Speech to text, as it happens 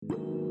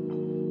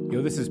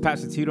Yo, this is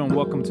Pastor Tito, and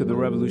welcome to the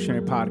Revolutionary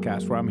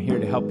Podcast, where I'm here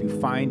to help you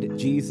find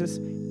Jesus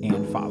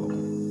and follow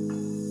him.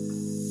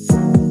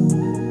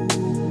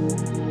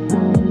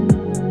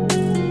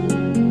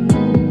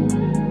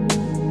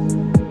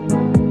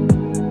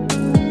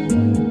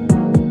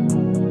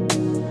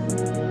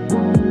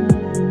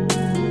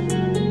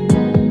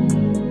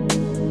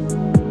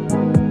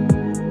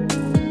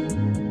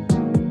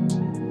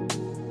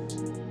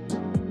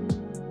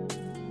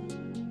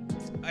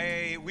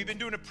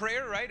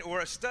 Prayer, right?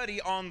 Or a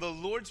study on the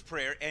Lord's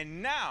Prayer.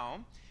 And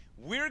now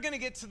we're going to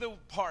get to the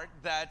part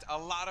that a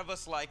lot of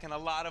us like and a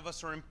lot of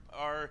us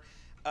are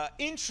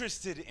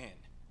interested in,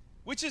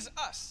 which is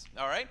us,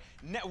 all right?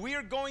 Now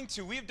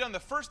we've done the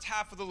first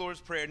half of the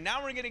Lord's Prayer.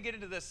 Now we're going to get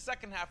into the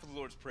second half of the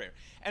Lord's Prayer.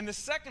 And the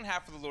second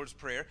half of the Lord's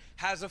Prayer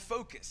has a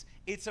focus.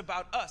 It's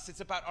about us.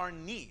 It's about our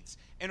needs.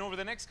 And over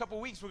the next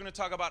couple weeks, we're going to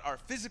talk about our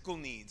physical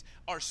needs,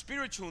 our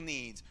spiritual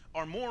needs,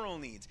 our moral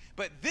needs.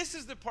 But this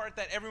is the part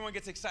that everyone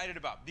gets excited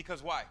about.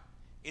 Because why?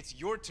 It's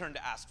your turn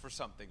to ask for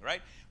something,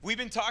 right? We've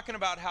been talking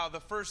about how the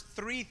first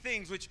three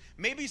things, which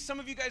maybe some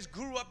of you guys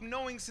grew up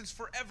knowing since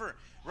forever,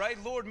 right?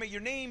 Lord, may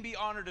your name be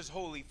honored as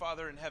holy,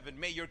 Father in heaven.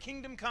 May your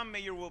kingdom come, may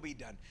your will be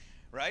done,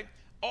 right?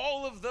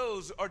 All of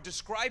those are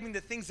describing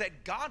the things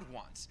that God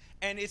wants.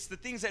 And it's the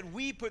things that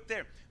we put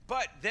there.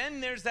 But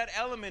then there's that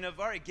element of,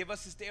 all right, give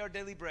us this day our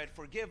daily bread.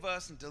 Forgive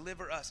us and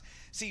deliver us.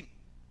 See,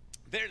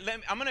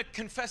 I'm going to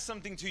confess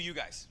something to you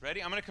guys.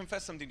 Ready? I'm going to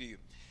confess something to you.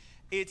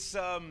 It's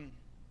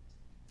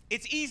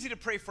easy to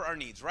pray for our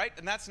needs, right?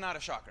 And that's not a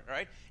shocker,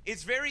 right?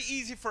 It's very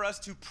easy for us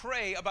to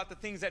pray about the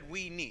things that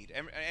we need.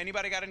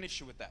 Anybody got an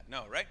issue with that?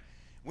 No, right?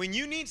 When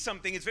you need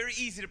something, it's very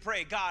easy to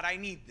pray, God, I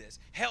need this.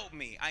 Help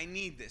me, I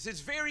need this.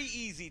 It's very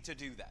easy to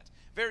do that.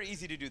 Very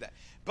easy to do that.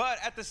 But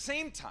at the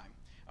same time,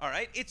 all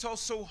right, it's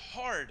also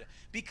hard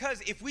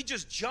because if we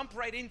just jump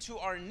right into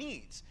our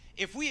needs,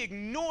 if we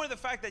ignore the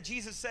fact that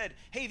Jesus said,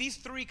 hey, these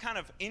three kind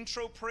of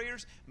intro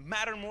prayers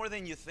matter more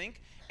than you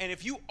think, and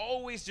if you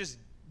always just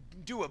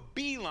do a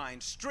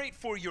beeline straight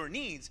for your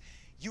needs,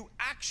 you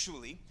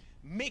actually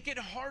make it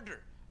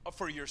harder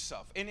for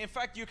yourself. And in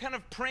fact, you're kind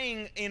of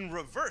praying in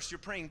reverse. You're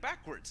praying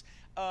backwards.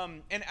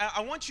 And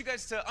I want you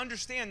guys to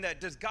understand that,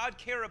 does God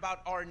care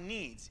about our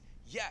needs?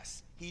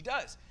 Yes, he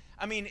does.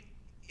 I mean,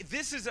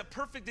 this is a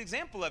perfect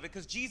example of it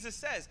because Jesus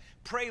says,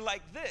 pray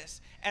like this.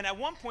 And at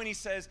one point he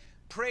says,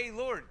 pray,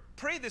 Lord,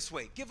 pray this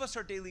way. Give us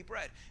our daily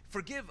bread.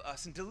 Forgive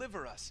us and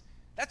deliver us.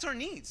 That's our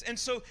needs. And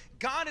so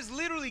God is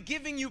literally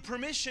giving you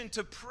permission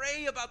to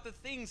pray about the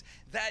things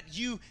that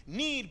you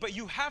need, but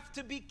you have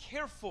to be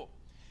careful.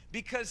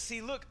 Because,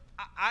 see, look,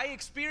 I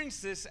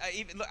experienced this.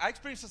 I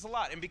experienced this a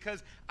lot. And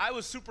because I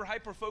was super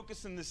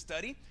hyper-focused in this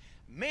study,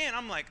 man,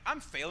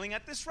 I'm failing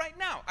at this right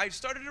now. I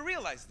started to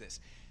realize this.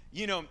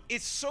 You know,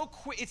 it's so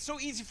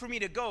easy for me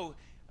to go,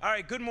 all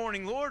right, good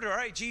morning, Lord. All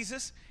right,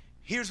 Jesus,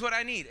 here's what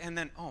I need. And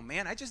then, oh,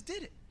 man, I just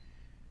did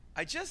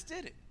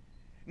it.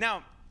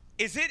 Now,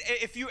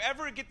 if you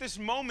ever get this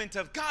moment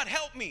of, God,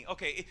 help me.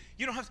 Okay,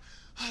 you don't have,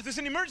 there's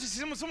an emergency.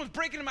 Someone's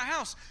breaking in my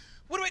house.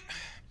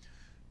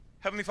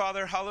 Heavenly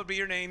Father, hallowed be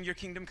your name. Your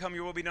kingdom come,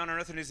 your will be done on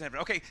earth and as in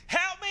heaven. Okay,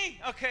 help me.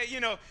 Okay,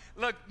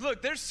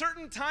 look, there's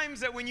certain times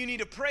that when you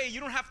need to pray,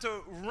 you don't have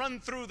to run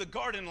through the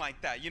garden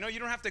like that. You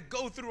don't have to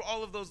go through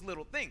all of those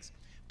little things.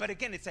 But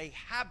again, it's a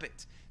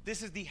habit.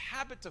 This is the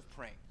habit of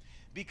praying.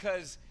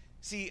 Because,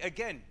 see,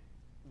 again,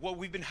 what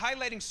we've been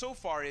highlighting so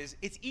far is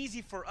it's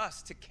easy for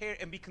us to care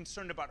and be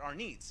concerned about our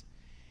needs.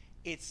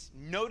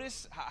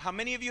 Notice how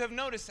many of you have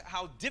noticed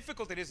how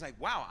difficult it is. Like,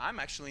 wow, I'm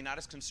actually not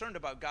as concerned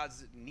about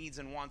God's needs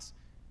and wants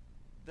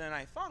than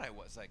I thought I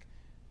was. Like,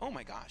 oh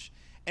my gosh.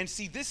 And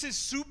see, this is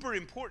super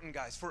important,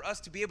 guys, for us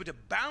to be able to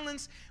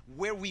balance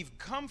where we've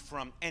come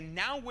from and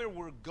now where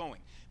we're going.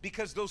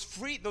 Because those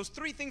three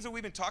things that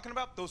we've been talking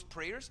about, those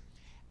prayers,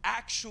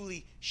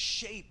 actually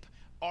shape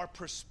our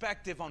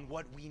perspective on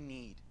what we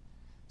need.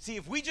 See,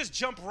 if we just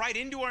jump right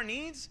into our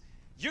needs,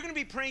 you're going to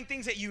be praying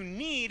things that you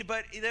need,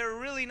 but they're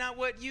really not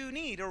what you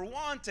need or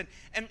want.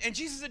 And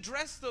Jesus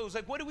addressed those.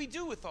 Like, what do we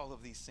do with all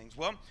of these things?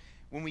 Well,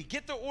 when we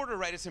get the order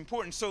right, it's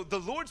important. So the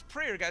Lord's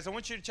Prayer, guys, I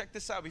want you to check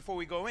this out before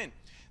we go in.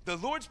 The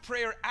Lord's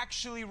Prayer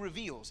actually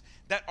reveals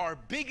that our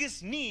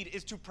biggest need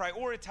is to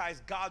prioritize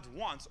God's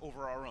wants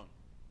over our own.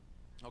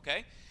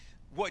 Okay?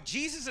 What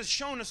Jesus has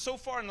shown us so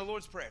far in the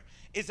Lord's Prayer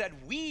is that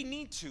we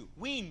need to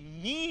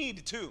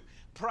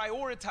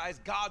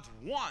prioritize God's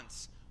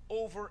wants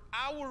over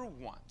our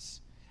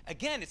wants.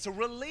 Again, it's a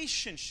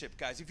relationship,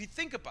 guys. If you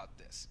think about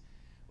this,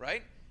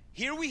 right?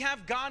 Here we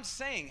have God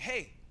saying,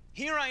 hey,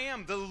 here I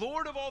am, the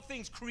Lord of all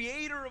things,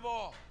 creator of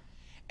all.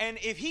 And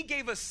if he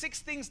gave us 6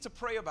 things to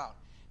pray about,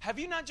 have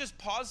you not just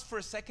paused for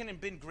a second and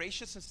been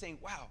gracious and saying,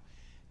 wow,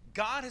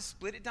 God has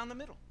split it down the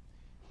middle.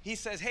 He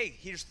says, hey,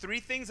 here's 3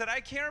 things that I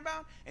care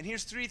about, and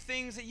here's 3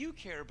 things that you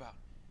care about.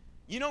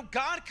 You know,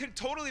 God could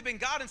totally have been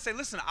God and say,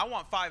 listen, I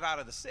want 5 out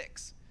of the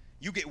 6.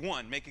 You get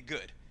 1, make it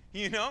good.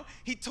 You know,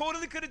 he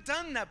totally could have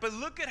done that. But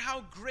look at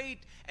how great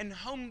and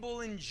humble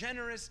and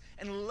generous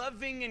and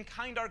loving and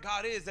kind our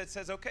God is, that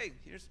says, okay,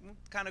 we'll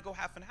kind of go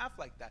half and half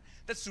like that.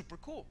 That's super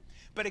cool.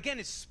 But again,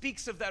 it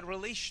speaks of that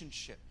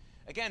relationship.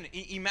 Again,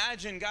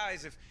 imagine,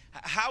 guys,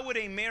 how would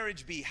a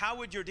marriage be? How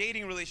would your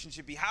dating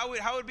relationship be? How would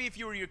it be if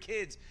you were your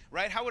kids,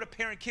 right? How would a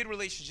parent-kid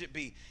relationship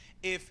be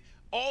if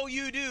all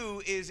you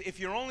do is, if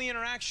your only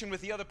interaction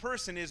with the other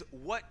person is,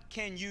 what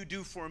can you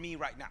do for me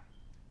right now,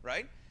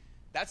 right?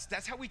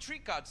 That's how we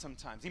treat God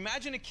sometimes.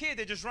 Imagine a kid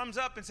that just runs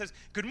up and says,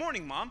 good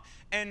morning, Mom,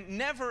 and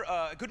never,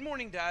 good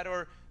morning, Dad,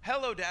 or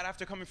hello, Dad,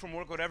 after coming from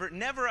work, whatever.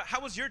 Never, how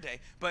was your day?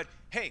 But,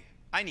 hey,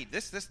 I need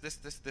this.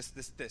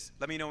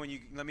 Let me know when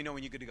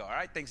you're good to go. All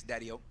right, thanks,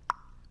 Daddy-o.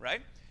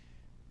 Right?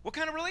 What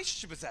kind of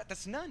relationship is that?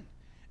 That's none.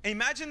 And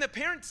imagine the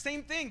parents,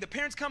 same thing. The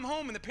parents come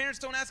home and the parents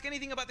don't ask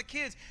anything about the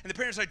kids. And the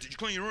parents are like, did you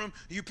clean your room?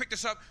 Did you pick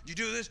this up? Did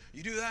you do this?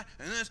 You do that?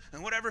 And this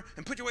and whatever.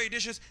 And put away your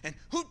dishes. And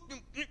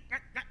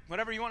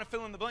whatever you want to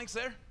fill in the blanks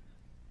there.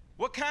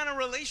 What kind of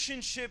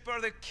relationship are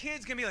the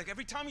kids going to be like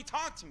every time you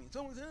talk to me? It's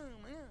always,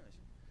 oh my gosh.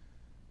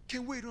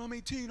 Can't wait till I'm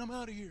 18. I'm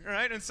out of here.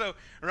 Right? And so,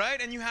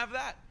 right? And you have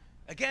that.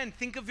 Again,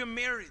 think of your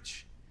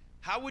marriage.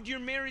 How would your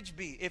marriage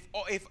be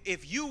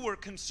if you were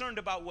concerned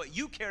about what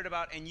you cared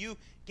about and you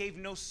gave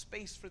no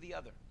space for the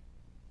other?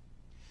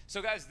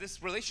 So guys,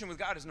 this relation with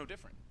God is no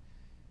different.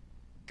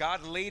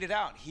 God laid it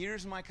out.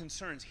 Here's my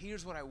concerns.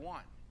 Here's what I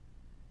want.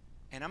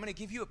 And I'm going to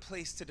give you a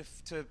place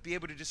to be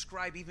able to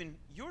describe even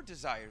your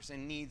desires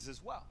and needs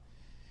as well.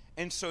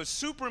 And so it's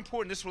super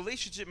important. This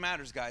relationship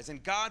matters, guys.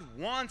 And God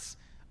wants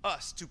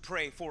us to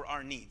pray for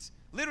our needs.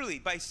 Literally,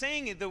 by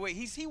saying it the way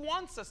He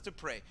wants us to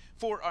pray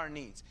for our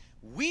needs.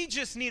 We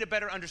just need a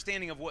better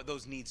understanding of what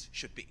those needs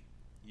should be.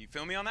 You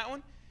feel me on that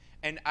one?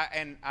 And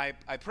I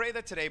pray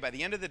that today, by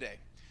the end of the day,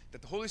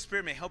 that the Holy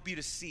Spirit may help you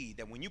to see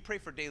that when you pray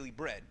for daily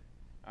bread,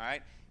 all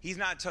right, He's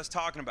not just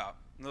talking about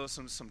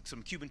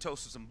some Cuban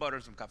toast with some butter,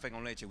 some café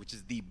con leche, which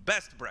is the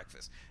best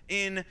breakfast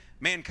in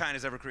mankind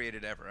has ever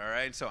created ever, all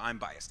right? So I'm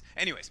biased.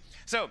 Anyways,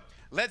 so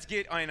let's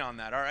get in on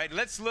that, all right?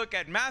 Let's look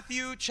at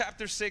Matthew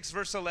chapter 6,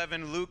 verse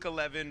 11, Luke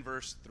 11,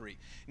 verse 3.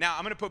 Now,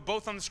 I'm going to put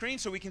both on the screen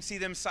so we can see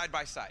them side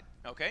by side,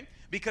 okay?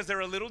 Because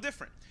they're a little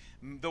different.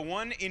 The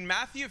one in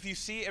Matthew, if you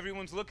see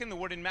everyone's looking, the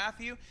word in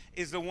Matthew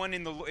is the one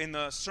in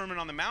the Sermon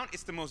on the Mount.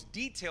 It's the most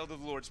detailed of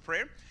the Lord's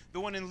Prayer.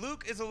 The one in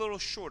Luke is a little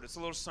short. It's a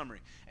little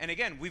summary. And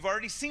again, we've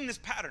already seen this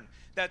pattern.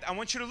 That I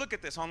want you to look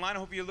at this online. I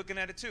hope you're looking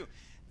at it too.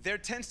 There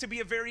tends to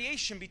be a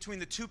variation between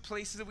the two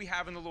places that we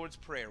have in the Lord's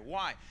Prayer.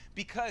 Why?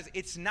 Because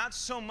it's not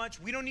so much,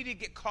 we don't need to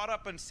get caught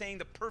up in saying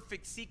the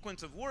perfect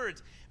sequence of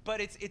words,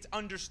 but it's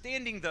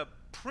understanding the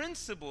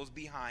principles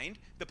behind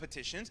the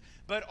petitions,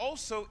 but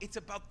also it's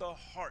about the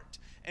heart.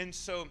 And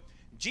so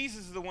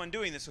Jesus is the one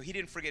doing this, so He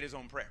didn't forget His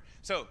own prayer.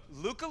 So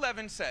Luke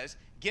 11 says,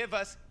 give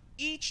us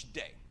each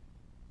day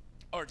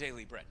our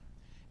daily bread.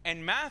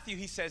 And Matthew,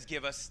 he says,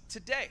 give us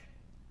today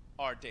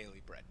our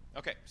daily bread.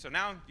 Okay, so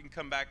now you can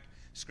come back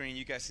screen,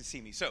 you guys can see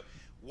me. So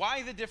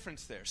why the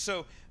difference there?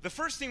 So the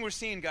first thing we're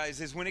seeing,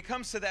 guys, is when it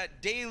comes to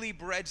that daily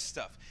bread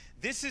stuff,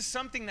 this is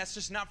something that's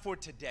just not for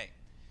today.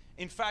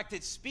 In fact,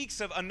 it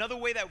speaks of another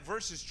way that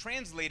verse is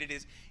translated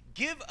is,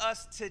 give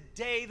us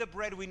today the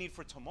bread we need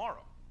for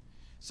tomorrow.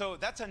 So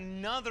that's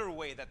another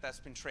way that that's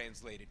been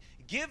translated.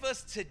 Give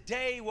us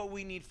today what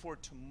we need for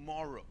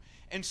tomorrow.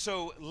 And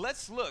so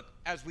let's look,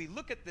 as we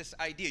look at this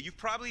idea, you've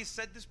probably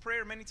said this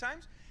prayer many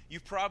times.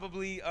 You've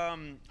probably,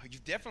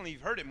 you've definitely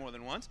heard it more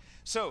than once.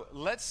 So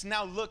let's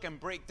now look and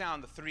break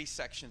down the three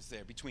sections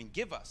there between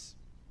give us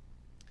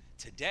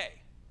today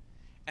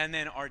and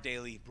then our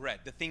daily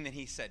bread, the thing that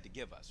He said to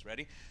give us.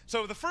 Ready?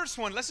 So the first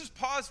one, let's just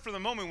pause for the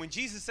moment when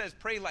Jesus says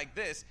pray like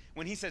this,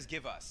 when He says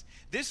give us.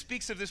 This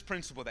speaks of this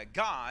principle that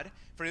God,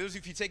 for those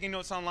of you taking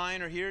notes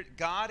online or here,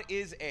 God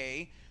is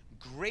a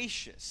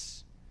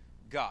gracious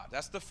God.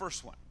 That's the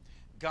first one.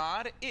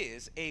 God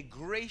is a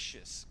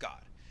gracious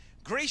God.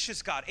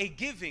 Gracious God, a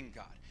giving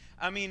God.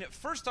 I mean,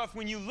 first off,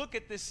 when you look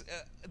at this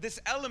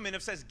element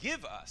of says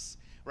give us,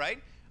 right?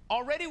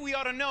 Already we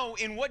ought to know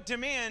in what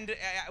demand,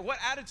 what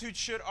attitude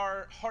should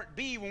our heart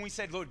be when we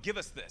said, Lord, give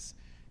us this.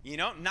 You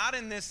know, not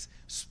in this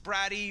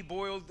spratty,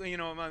 boiled,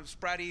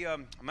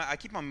 I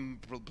keep on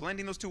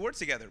blending those two words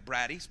together,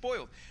 bratty,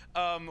 spoiled,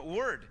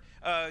 word,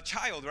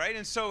 child, right?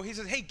 And so He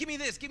says, hey, give me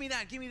this, give me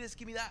that, give me this,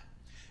 give me that.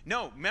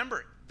 No,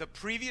 remember, the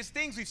previous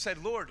things we've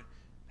said, Lord,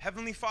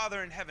 Heavenly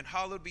Father in heaven,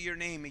 hallowed be your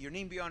name. May your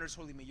name be honored,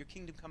 holy. May your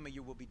kingdom come, may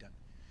your will be done.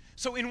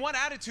 So in what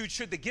attitude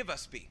should the give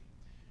us be?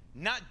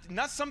 Not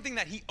something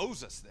that He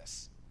owes us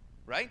this,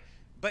 right?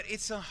 But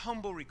it's a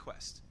humble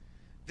request.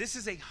 This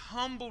is a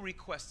humble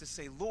request to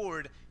say,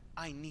 Lord,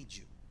 I need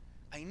you.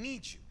 I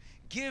need you.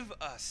 Give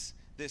us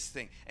this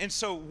thing. And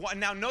so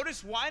now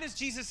notice, why does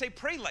Jesus say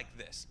pray like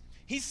this?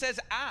 He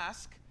says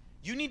ask.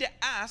 You need to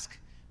ask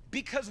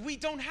because we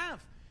don't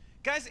have.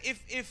 Guys,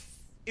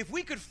 if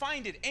we could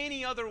find it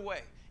any other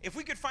way, if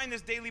we could find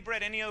this daily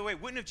bread any other way,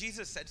 wouldn't have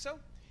Jesus said so?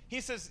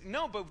 He says,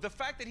 no, but the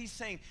fact that He's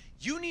saying,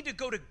 you need to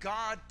go to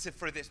God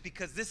for this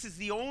because this is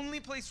the only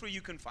place where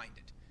you can find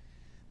it.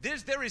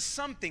 there is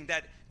something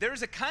that, there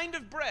is a kind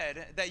of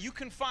bread that you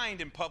can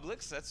find in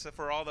Publix. That's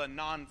for all the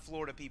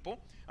non-Florida people,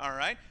 all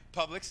right?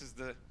 Publix is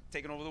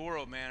taking over the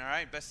world, man, all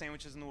right? Best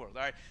sandwiches in the world,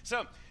 all right?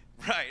 So,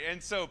 right,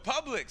 and so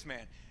Publix,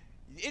 man,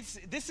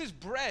 this is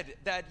bread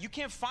that you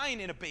can't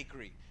find in a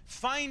bakery,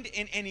 find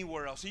in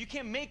anywhere else. So you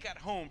can't make at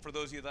home, for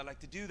those of you that like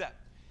to do that.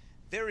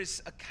 There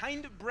is a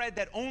kind of bread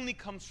that only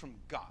comes from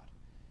God.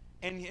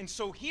 And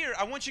so here,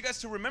 I want you guys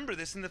to remember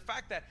this, and the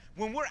fact that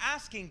when we're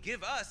asking,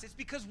 give us, it's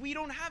because we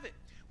don't have it.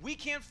 We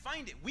can't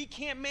find it. We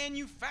can't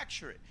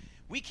manufacture it.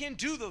 We can't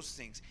do those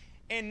things.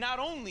 And not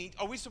only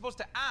are we supposed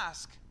to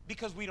ask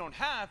because we don't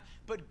have,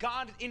 but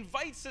God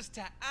invites us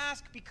to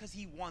ask because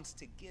he wants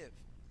to give.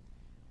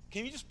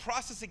 Can you just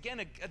process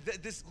again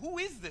who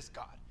is this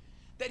God?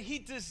 That he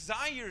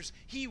desires,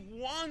 he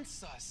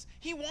wants us.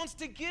 He wants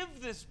to give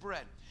this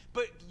bread.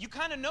 But you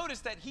kind of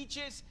notice that he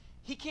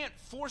can't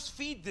force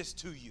feed this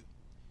to you.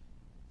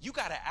 You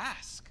got to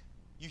ask.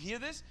 You hear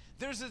this?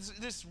 There's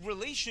this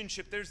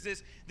relationship. There's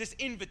this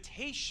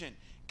invitation.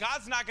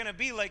 God's not going to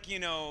be like,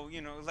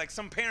 like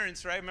some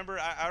parents, right?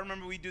 I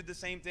remember we did the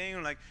same thing.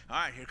 We're like, all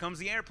right, here comes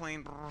the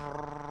airplane.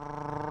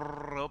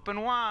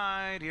 Open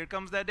wide. Here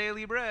comes that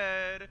daily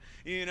bread.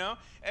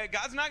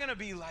 God's not going to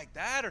be like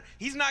that. Or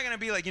he's not going to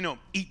be like,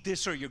 eat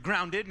this or you're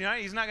grounded.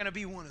 He's not going to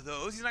be one of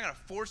those. He's not going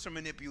to force or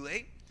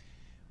manipulate.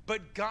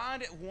 But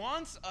God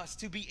wants us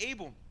to be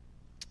able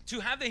to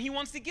have that. He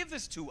wants to give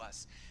this to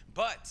us.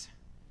 But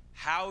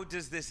how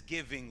does this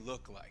giving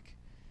look like?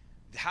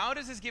 How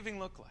does this giving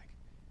look like?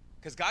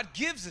 Because God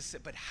gives us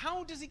it, but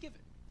how does he give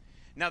it?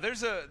 Now,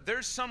 there's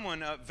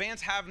someone,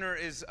 Vance Havner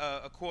is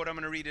a quote I'm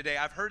going to read today.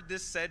 I've heard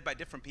this said by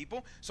different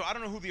people, so I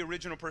don't know who the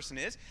original person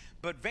is,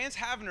 but Vance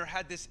Havner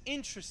had this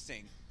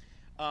interesting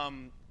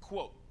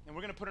quote, and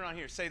we're going to put it on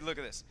here. Say, look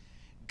at this.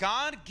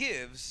 God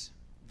gives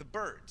the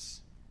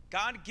birds.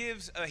 God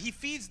gives, he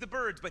feeds the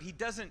birds, but he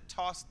doesn't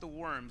toss the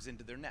worms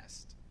into their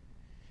nest.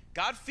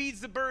 God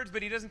feeds the birds,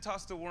 but he doesn't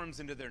toss the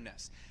worms into their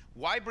nest.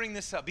 Why bring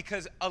this up?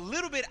 Because a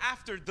little bit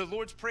after the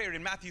Lord's Prayer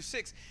in Matthew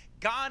 6,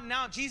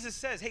 Jesus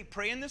says, hey,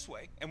 pray in this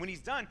way. And when he's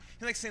done,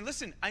 he's like saying,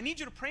 listen, I need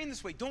you to pray in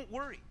this way. Don't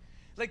worry.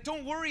 Like,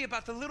 don't worry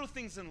about the little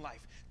things in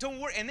life. Don't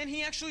worry. And then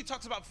he actually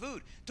talks about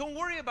food. Don't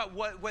worry about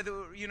what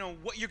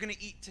you're going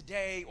to eat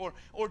today, or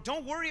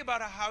don't worry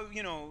about how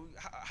you're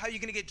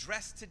going to get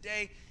dressed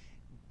today.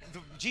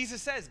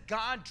 Jesus says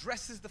God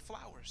dresses the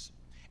flowers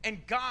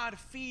and God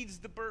feeds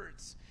the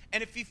birds.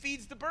 And if he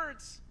feeds the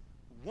birds,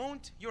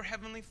 won't your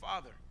heavenly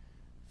Father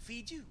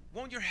feed you?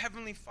 Won't your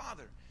heavenly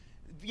Father,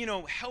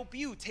 help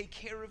you, take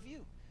care of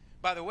you?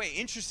 By the way,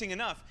 interesting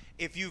enough,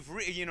 if you've,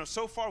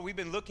 so far we've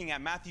been looking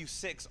at Matthew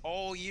 6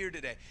 all year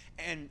today.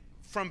 And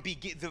from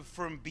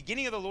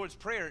beginning of the Lord's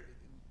Prayer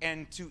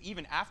and to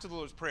even after the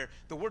Lord's Prayer,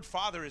 the word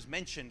Father is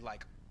mentioned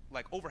like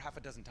over half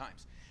a dozen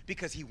times.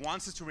 Because he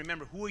wants us to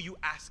remember, who are you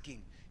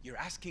asking? You're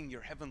asking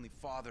your heavenly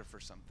Father for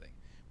something.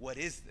 What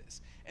is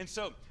this? And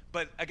so,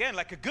 but again,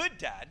 like a good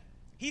dad,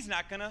 he's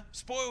not going to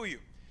spoil you.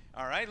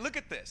 All right, look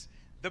at this.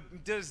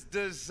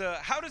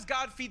 How does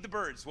God feed the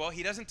birds? Well,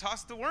 he doesn't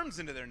toss the worms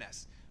into their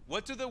nests.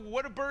 What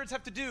do birds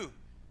have to do?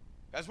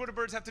 Guys, what do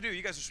birds have to do?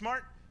 You guys are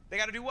smart. They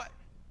got to do what?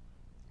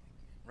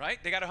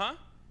 Right? They got to,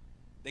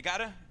 They got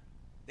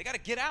to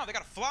get out. They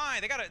got to fly.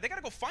 They got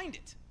to go find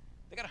it.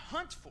 They got to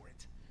hunt for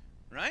it.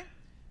 Right?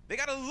 They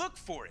got to look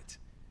for it.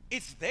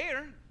 It's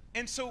there.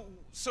 And so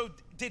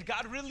did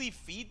God really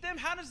feed them?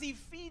 How does he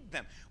feed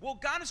them? Well,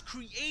 God has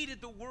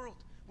created the world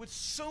with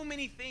so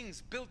many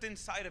things built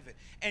inside of it.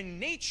 And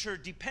nature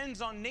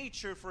depends on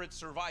nature for its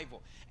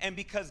survival. And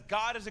because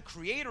God is a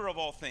creator of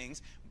all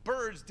things,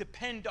 birds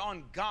depend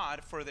on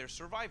God for their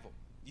survival.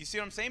 You see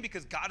what I'm saying?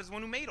 Because God is the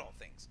one who made all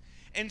things.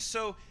 And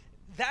so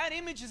that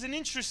image is an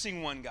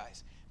interesting one,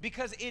 guys.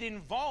 Because it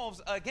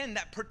involves, again,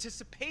 that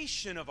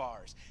participation of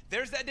ours.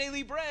 There's that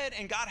daily bread,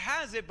 and God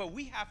has it, but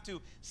we have to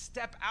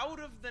step out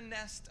of the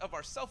nest of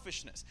our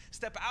selfishness,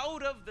 step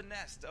out of the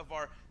nest of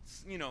our,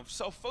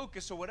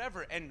 self-focus or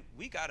whatever, and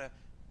we got to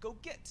go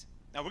get.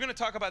 Now, we're going to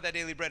talk about that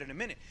daily bread in a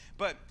minute,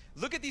 but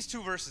look at these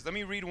two verses. Let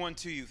me read one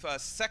to you.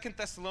 2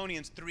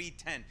 Thessalonians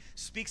 3:10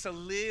 speaks a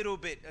little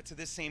bit to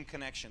this same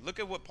connection. Look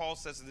at what Paul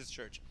says to this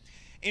church.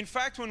 In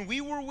fact, when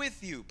we were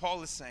with you,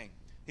 Paul is saying,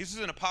 this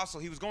was an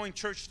apostle. He was going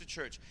church to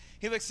church.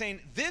 He was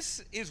saying,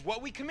 this is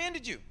what we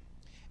commanded you.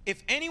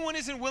 If anyone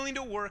isn't willing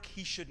to work,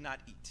 he should not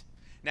eat.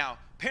 Now,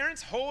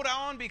 parents, hold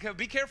on, because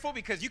be careful,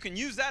 because you can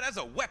use that as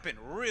a weapon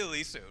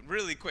really soon,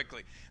 really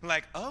quickly.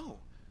 Like, oh,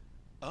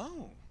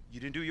 you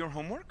didn't do your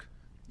homework?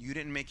 You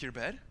didn't make your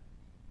bed?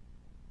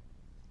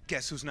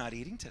 Guess who's not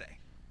eating today?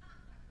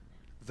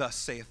 Thus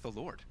saith the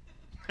Lord.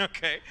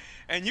 Okay,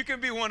 and you can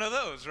be one of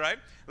those, right?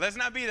 Let's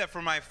not be that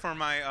for my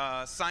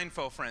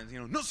Seinfeld friends.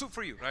 No soup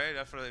for you, right?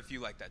 That's for if you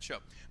like that show.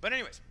 But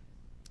anyways,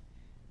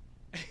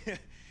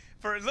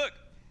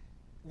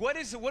 what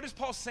is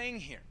Paul saying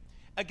here?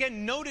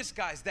 Again, notice,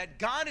 guys, that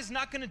God is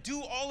not going to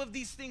do all of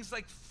these things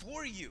like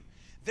for you.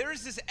 there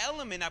is this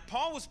element that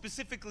Paul was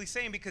specifically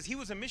saying, because he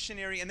was a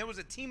missionary and there was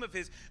a team of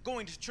his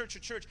going to church to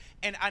church.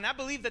 And I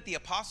believe that the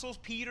apostles,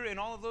 Peter and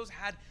all of those,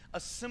 had a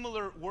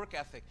similar work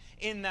ethic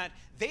in that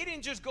they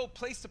didn't just go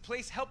place to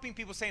place helping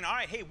people saying, all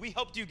right, hey, we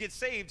helped you get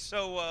saved,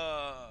 so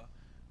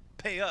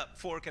pay up,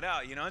 fork it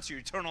out. It's your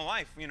eternal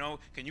life.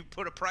 Can you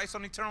put a price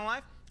on eternal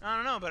life? I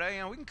don't know, but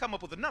we can come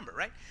up with a number,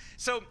 right?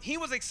 So he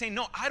was like saying,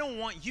 no, I don't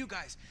want you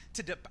guys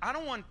I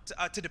don't want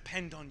to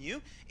depend on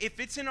you. If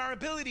it's in our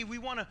ability, we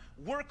want to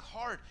work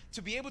hard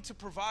to be able to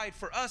provide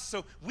for us.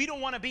 So we don't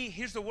want to be,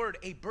 here's the word,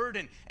 a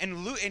burden. And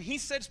he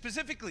said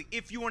specifically,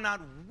 if you are not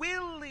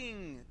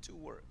willing to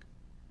work.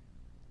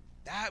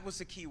 That was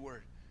the key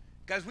word.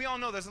 Guys, we all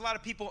know there's a lot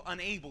of people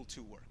unable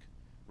to work,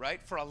 right?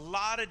 For a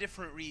lot of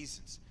different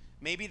reasons.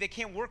 Maybe they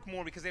can't work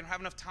more because they don't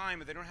have enough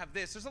time, or they don't have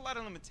this. There's a lot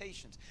of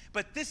limitations.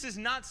 But this is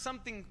not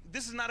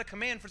a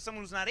command for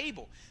someone who's not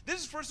able.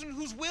 This is for someone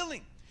who's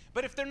willing.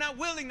 But if they're not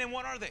willing, then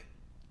what are they?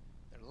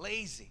 They're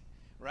lazy,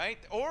 right?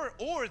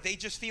 Or they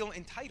just feel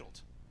entitled.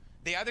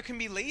 They either can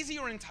be lazy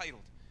or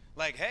entitled.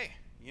 Like, hey,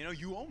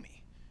 you owe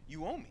me.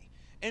 You owe me.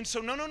 And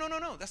so, no.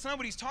 That's not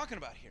what he's talking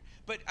about here.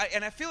 But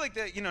I feel like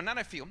that,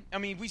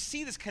 we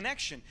see this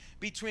connection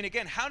between,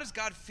 again, how does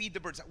God feed the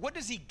birds? What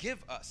does he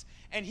give us?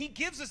 And he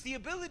gives us the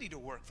ability to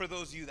work for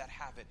those of you that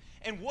have it.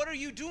 And what are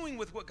you doing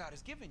with what God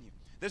has given you?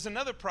 There's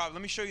another problem.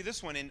 Let me show you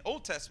this one in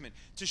Old Testament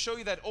to show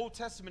you that Old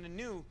Testament and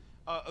New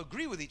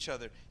agree with each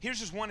other. Here's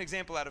just one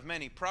example out of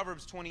many.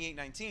 Proverbs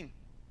 28:19.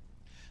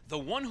 The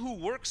one who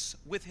works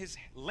with his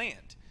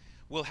land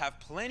will have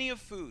plenty of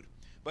food,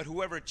 but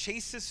whoever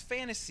chases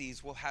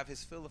fantasies will have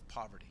his fill of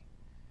poverty.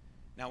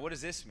 Now, what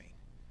does this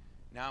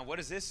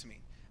mean?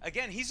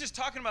 Again, he's just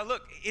talking about,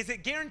 look, is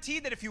it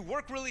guaranteed that if you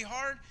work really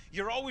hard,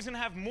 you're always going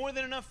to have more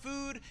than enough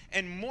food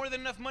and more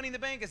than enough money in the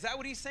bank? Is that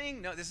what he's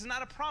saying? No, this is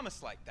not a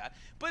promise like that.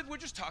 But we're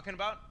just talking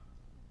about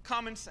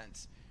common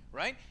sense,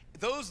 right?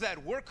 Those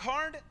that work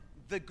hard,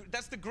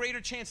 that's the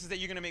greater chances that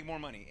you're going to make more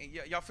money.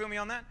 Y'all feel me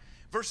on that?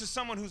 Versus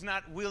someone who's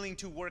not willing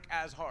to work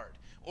as hard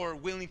or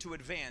willing to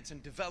advance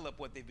and develop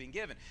what they've been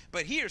given.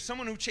 But here,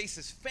 someone who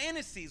chases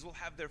fantasies will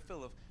have their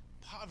fill of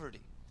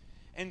poverty.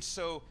 And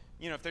so,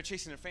 if they're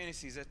chasing their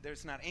fantasies,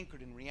 it's not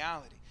anchored in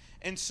reality.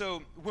 And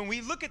so when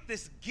we look at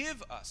this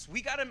give us,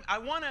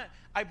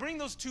 I bring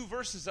those two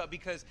verses up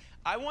because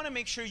I want to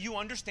make sure you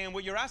understand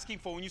what you're asking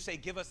for when you say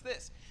give us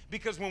this.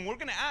 Because when we're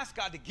going to ask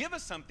God to give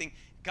us something,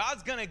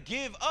 God's going to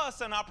give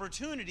us an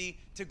opportunity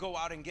to go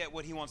out and get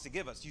what he wants to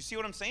give us. You see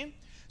what I'm saying?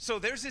 So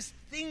there's this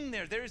thing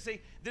there. There's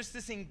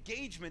this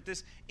engagement,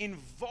 this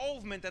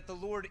involvement that the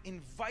Lord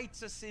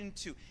invites us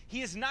into.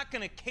 He is not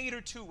going to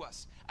cater to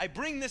us. I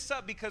bring this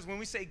up because when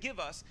we say give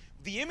us,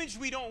 the image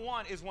we don't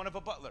want is one of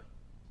a butler,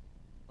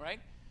 right?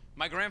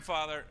 My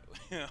grandfather,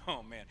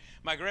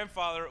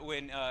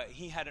 when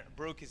he had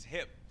broke his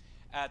hip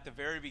at the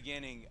very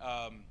beginning,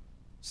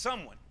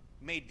 someone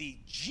made the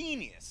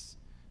genius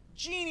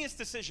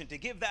decision to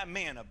give that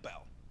man a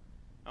bell,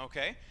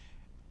 okay?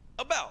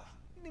 A bell.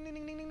 Ding, ding,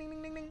 ding, ding, ding,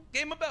 ding, ding, ding.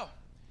 Gave him a bell.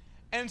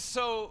 And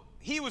so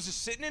he was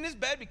just sitting in his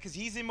bed because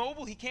he's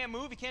immobile. He can't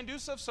move. He can't do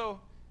stuff. So,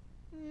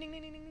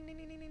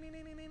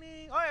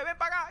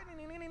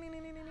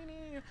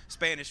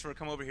 Spanish for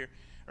come over here,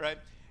 right?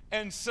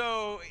 And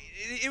so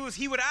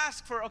he would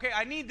ask for, okay,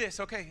 I need this,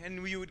 okay.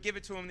 And we would give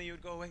it to him. And he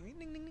would go away.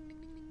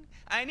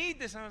 I need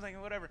this. And I was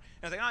like, whatever.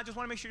 And I was like, I just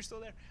want to make sure you're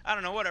still there. I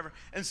don't know, whatever.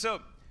 And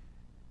so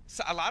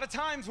a lot of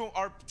times,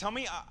 tell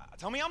me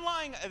I'm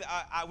lying.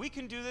 We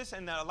can do this,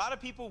 and a lot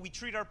of people, we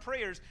treat our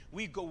prayers.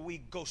 We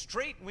go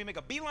straight. We make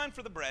a beeline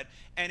for the bread,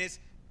 and it's,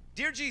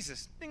 dear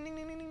Jesus, ding ding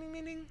ding ding ding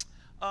ding ding.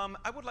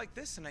 I would like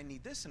this, and I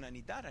need this, and I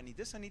need that. I need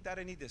this, I need that,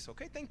 I need this.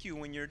 Okay, thank you.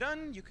 When you're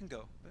done, you can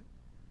go. But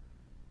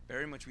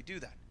very much we do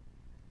that.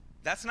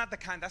 That's not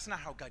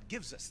how God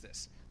gives us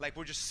this. Like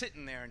we're just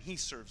sitting there and he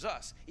serves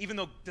us. Even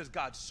though does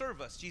God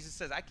serve us? Jesus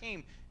says, I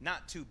came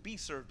not to be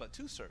served, but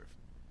to serve.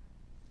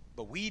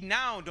 But we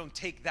now don't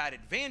take that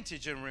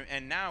advantage,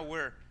 and now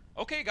we're,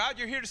 okay, God,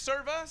 you're here to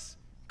serve us?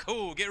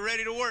 Cool, get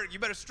ready to work. You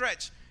better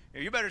stretch.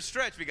 You better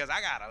stretch because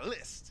I got a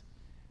list.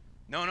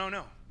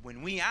 No.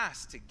 When we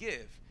ask to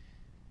give,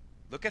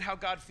 look at how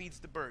God feeds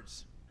the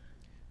birds.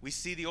 We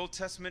see the Old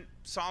Testament,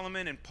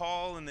 Solomon and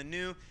Paul and the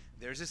New.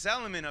 There's this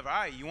element of, all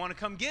right, you want to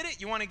come get it?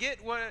 You want to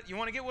get what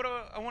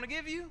I want to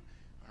give you?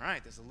 All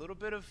right, there's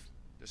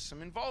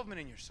some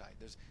involvement in your side.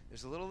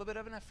 There's a little bit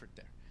of an effort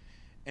there.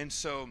 And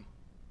so,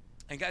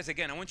 and guys,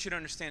 again, I want you to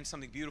understand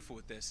something beautiful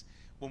with this.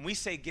 When we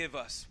say give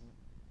us,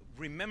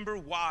 remember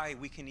why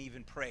we can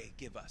even pray,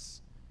 give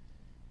us.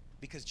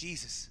 Because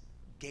Jesus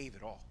gave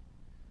it all.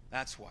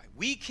 That's why.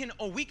 We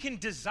can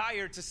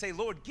desire to say,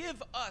 Lord,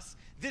 give us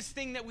this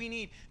thing that we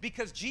need,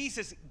 because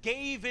Jesus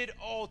gave it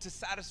all to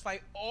satisfy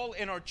all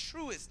in our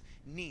truest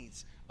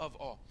needs of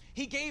all.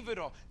 He gave it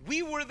all.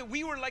 We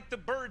were like the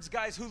birds,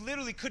 guys, who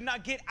literally could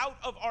not get out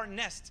of our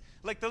nest.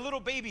 Like the little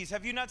babies.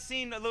 Have you not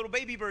seen the little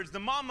baby birds? The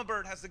mama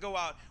bird has to go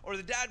out, or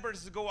the dad bird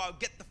has to go out,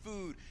 get the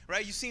food,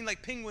 right? You've seen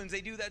like penguins,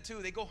 they do that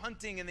too. They go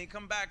hunting and they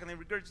come back and they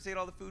regurgitate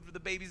all the food for the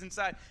babies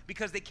inside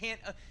because they can't.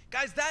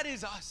 Guys, that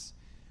is us.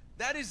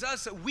 That is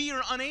us. We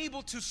are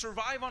unable to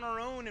survive on our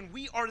own, and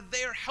we are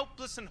there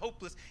helpless and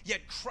hopeless.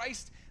 Yet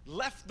Christ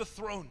left the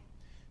throne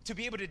to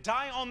be able to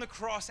die on the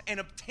cross and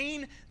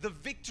obtain the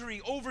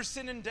victory over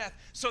sin and death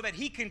so that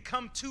he can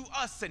come to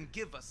us and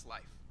give us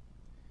life.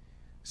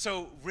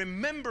 So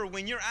remember,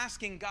 when you're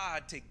asking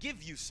God to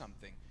give you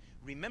something,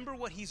 remember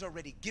what he's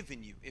already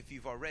given you if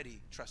you've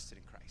already trusted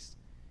in Christ.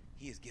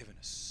 He has given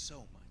us so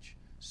much,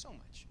 so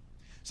much.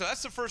 So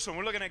that's the first one.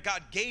 We're looking at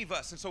God gave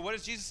us. And so what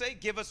does Jesus say?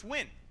 Give us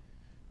when?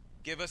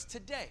 Give us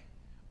today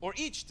or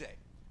each day,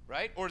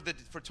 right? Or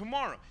for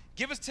tomorrow.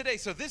 Give us today.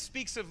 So this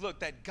speaks of,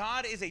 look, that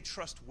God is a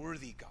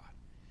trustworthy God.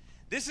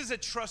 This is a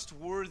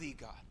trustworthy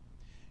God.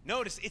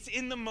 Notice it's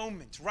in the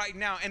moment right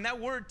now. And that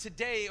word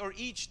today or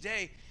each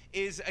day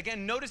is,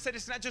 again, notice that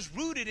it's not just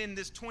rooted in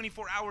this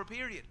 24-hour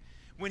period.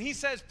 When he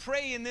says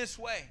pray in this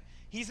way,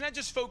 he's not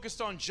just focused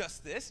on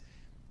just this.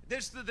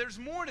 There's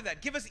more to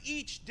that. Give us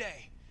each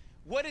day.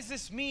 What does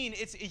this mean?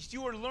 It's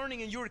you are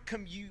learning, and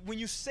when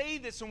you say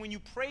this and when you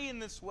pray in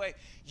this way,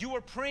 you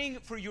are praying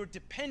for your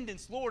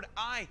dependence. Lord,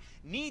 I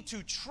need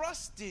to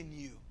trust in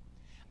you.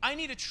 I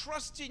need to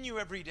trust in you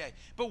every day.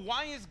 But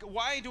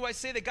why do I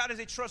say that God is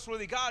a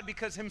trustworthy God?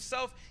 Because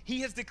himself, he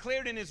has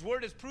declared in his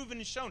word, has proven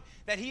and shown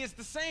that he is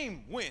the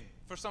same when,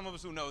 for some of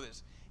us who know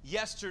this,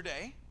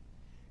 yesterday,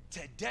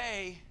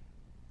 today,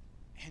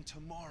 and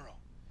tomorrow.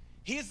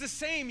 He is the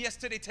same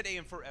yesterday, today,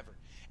 and forever.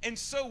 And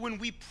so when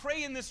we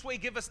pray in this way,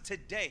 give us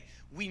today,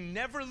 we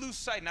never lose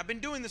sight. And I've been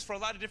doing this for a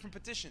lot of different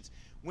petitions.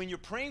 When you're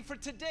praying for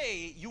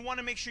today, you want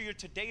to make sure your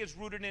today is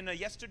rooted in a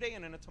yesterday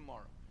and in a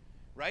tomorrow,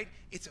 right?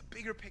 It's a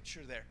bigger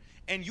picture there.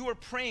 And you are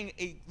praying,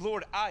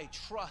 Lord, I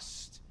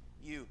trust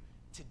you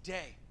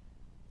today.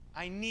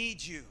 I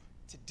need you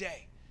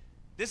today.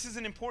 This is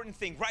an important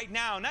thing right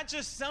now, not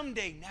just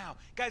someday, now.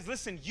 Guys,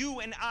 listen, you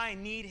and I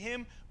need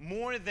him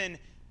more than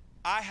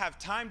I have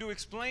time to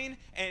explain.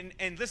 And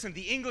listen,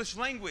 the English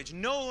language,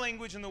 no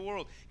language in the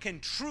world can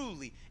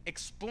truly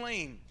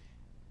explain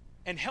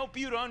and help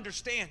you to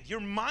understand. Your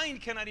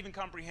mind cannot even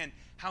comprehend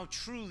how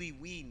truly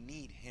we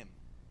need him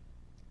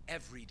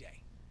every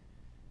day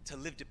to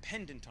live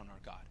dependent on our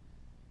God.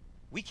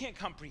 We can't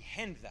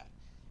comprehend that.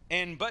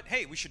 But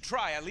hey, we should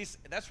try. At least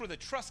that's where the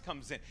trust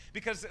comes in.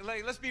 Because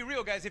let's be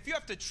real, guys. If you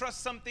have to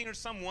trust something or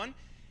someone,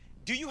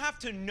 do you have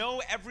to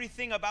know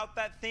everything about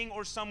that thing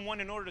or someone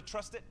in order to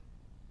trust it?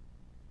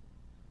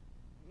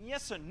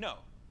 Yes or no?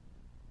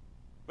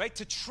 Right?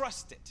 To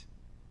trust it.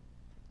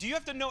 Do you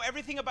have to know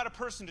everything about a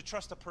person to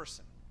trust a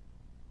person?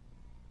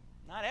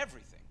 Not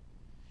everything.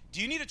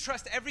 Do you need to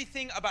trust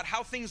everything about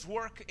how things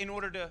work in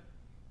order to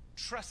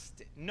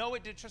trust it? Know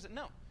it to trust it?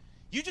 No.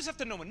 You just have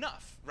to know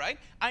enough, right?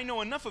 I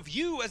know enough of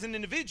you as an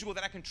individual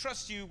that I can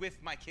trust you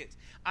with my kids.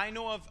 I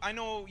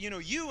know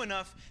you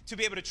enough to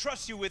be able to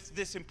trust you with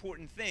this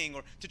important thing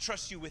or to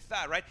trust you with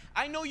that, right?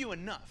 I know you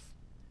enough.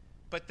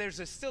 But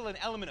there's still an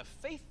element of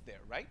faith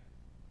there, right?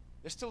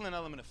 There's still an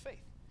element of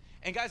faith.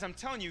 And guys, I'm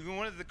telling you,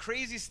 one of the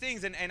craziest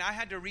things, and I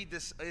had to read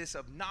this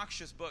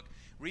obnoxious book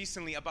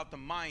recently about the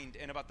mind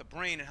and about the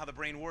brain and how the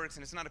brain works,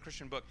 and it's not a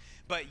Christian book.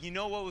 But you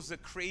know what was the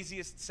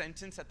craziest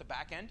sentence at the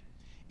back end?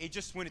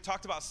 When it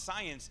talked about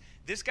science,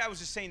 this guy was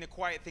just saying the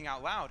quiet thing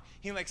out loud.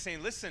 He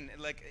saying, listen,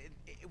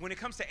 when it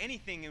comes to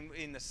anything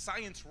in the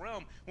science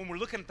realm, when we're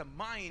looking at the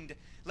mind,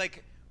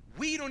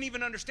 we don't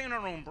even understand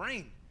our own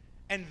brain.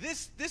 And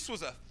this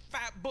was a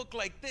fat book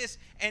like this,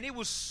 and it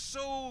was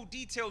so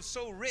detailed,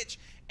 so rich,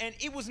 and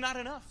it was not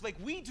enough.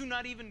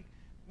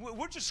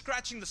 We're just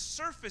scratching the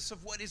surface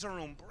of what is our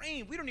own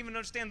brain. We don't even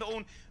understand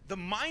the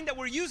mind that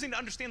we're using to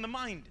understand the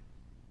mind.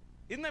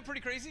 Isn't that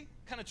pretty crazy?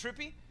 Kind of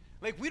trippy?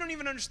 We don't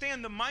even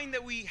understand the mind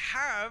that we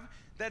have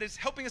that is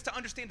helping us to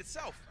understand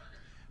itself.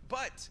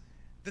 But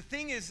the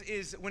thing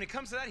is when it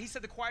comes to that, he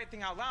said the quiet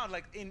thing out loud,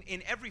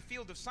 in every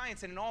field of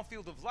science and in all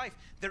fields of life,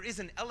 there is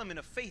an element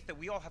of faith that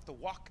we all have to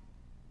walk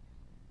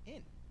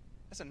in.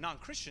 That's a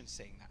non-Christian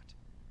saying that.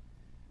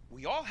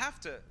 We all have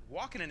to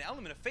walk in an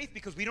element of faith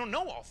because we don't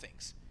know all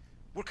things.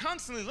 We're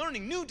constantly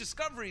learning new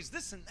discoveries,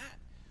 this and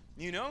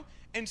that,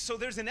 And so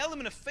there's an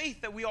element of faith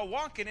that we all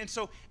walk in. And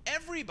so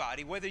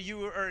everybody, whether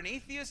you are an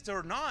atheist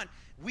or not,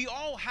 we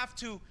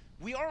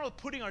are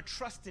putting our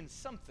trust in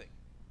something.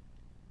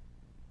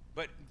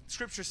 But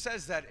Scripture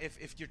says that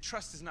if your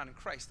trust is not in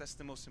Christ, that's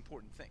the most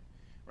important thing,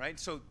 right?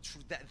 So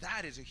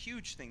that is a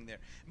huge thing there.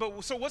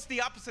 But so what's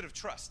the opposite of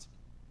trust?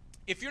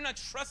 If you're not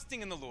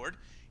trusting in the Lord,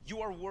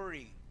 you are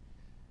worrying.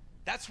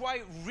 That's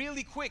why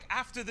really quick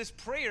after this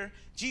prayer,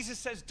 Jesus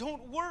says,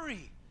 don't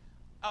worry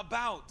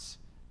about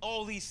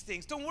all these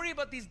things. Don't worry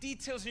about these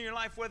details in your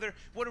life, what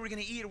are we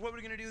going to eat or what are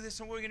we going to do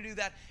this and what are we going to do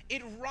that.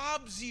 It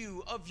robs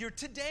you of your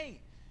today.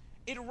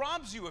 It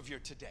robs you of your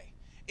today.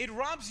 It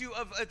robs you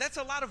of, that's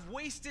a lot of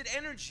wasted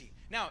energy.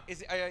 Now,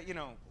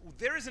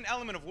 there is an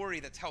element of worry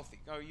that's healthy.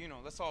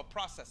 Let's all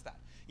process that.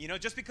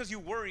 Just because you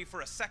worry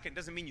for a second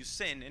doesn't mean you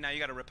sin and now you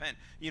got to repent,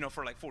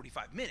 for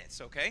 45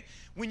 minutes, okay?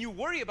 When you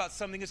worry about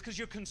something, it's because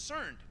you're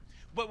concerned.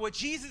 But what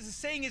Jesus is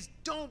saying is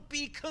don't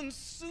be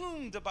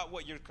consumed about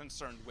what you're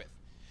concerned with.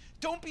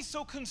 Don't be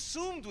so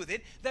consumed with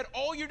it that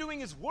all you're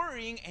doing is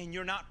worrying and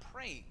you're not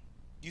praying.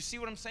 Do you see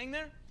what I'm saying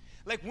there?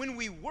 Like when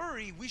we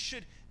worry, we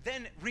should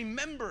then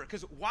remember,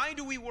 because why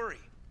do we worry?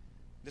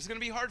 This is going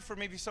to be hard for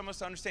maybe some of us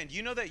to understand.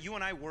 You know that you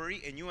and I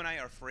worry and you and I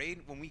are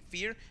afraid when we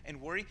fear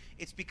and worry?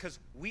 It's because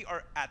we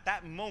are at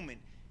that moment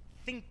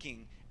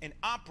thinking and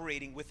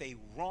operating with a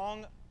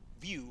wrong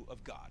view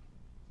of God.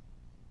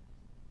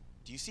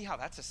 Do you see how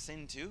that's a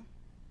sin too?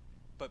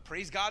 But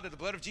praise God that the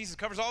blood of Jesus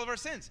covers all of our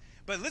sins.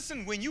 But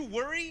listen, when you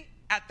worry,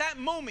 at that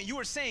moment you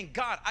are saying,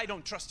 God, I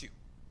don't trust you.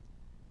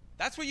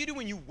 That's what you do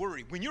when you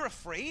worry. When you're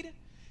afraid,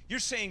 you're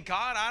saying,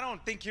 God, I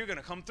don't think you're going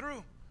to come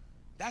through.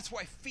 That's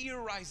why fear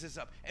rises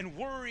up and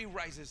worry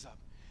rises up.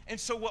 And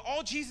so what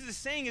all Jesus is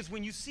saying is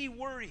when you see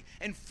worry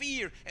and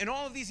fear and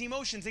all of these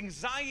emotions,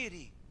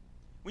 anxiety,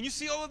 when you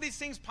see all of these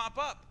things pop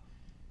up,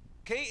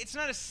 okay, it's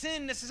not a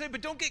sin necessarily,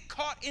 but don't get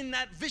caught in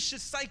that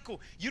vicious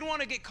cycle. You don't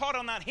want to get caught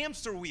on that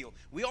hamster wheel.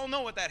 We all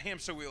know what that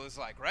hamster wheel is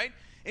like, right?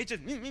 It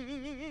just,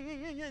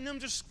 and I'm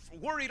just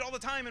worried all the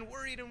time and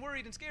worried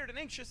and scared and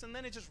anxious, and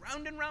then it just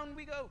round and round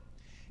we go.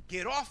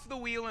 Get off the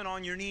wheel and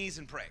on your knees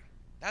and pray.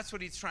 That's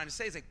what he's trying to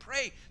say. He's like,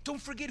 pray.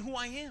 Don't forget who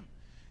I am.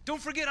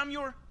 Don't forget I'm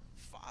your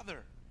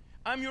Father.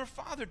 I'm your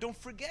Father. Don't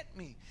forget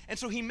me. And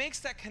so he makes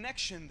that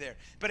connection there.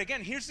 But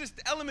again, here's this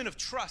element of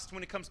trust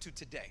when it comes to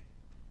today.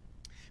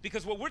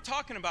 Because what we're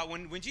talking about,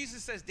 when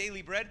Jesus says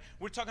daily bread,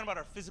 we're talking about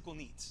our physical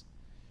needs.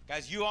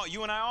 Guys, you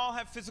and I all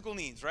have physical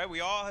needs, right? We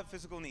all have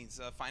physical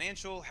needs.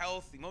 Financial,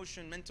 health,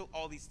 emotion, mental,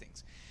 all these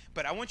things.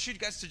 But I want you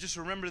guys to just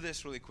remember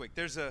this really quick.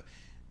 There's a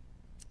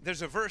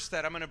verse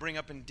that I'm going to bring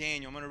up in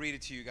Daniel. I'm going to read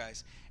it to you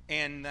guys.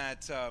 And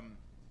that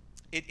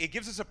it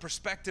gives us a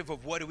perspective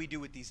of what do we do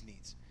with these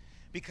needs.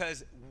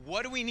 Because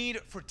what do we need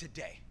for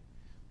today?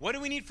 What do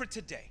we need for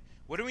today?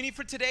 What do we need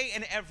for today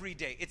and every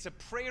day? It's a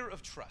prayer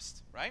of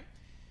trust, right?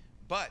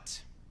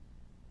 But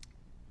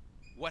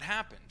what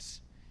happens,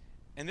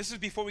 and this is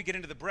before we get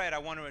into the bread, I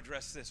want to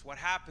address this. What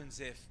happens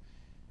if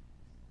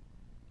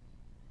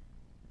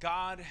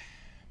God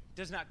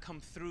does not come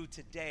through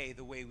today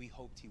the way we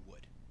hoped he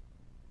would?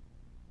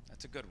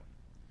 That's a good one.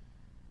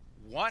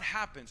 What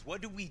happens? What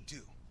do we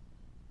do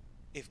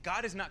if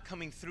God is not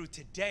coming through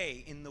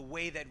today in the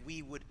way that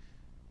we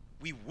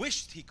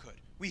wished he could,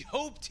 we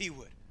hoped he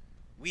would,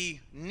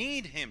 we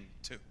need him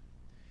to?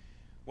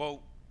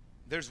 Well,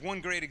 there's one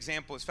great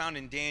example. It's found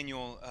in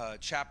Daniel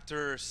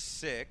chapter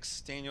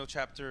 6. Daniel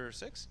chapter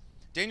 6?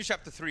 Daniel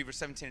chapter 3, verse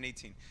 17 and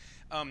 18.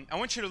 I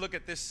want you to look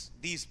at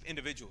these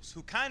individuals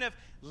who kind of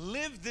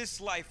live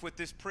this life with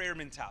this prayer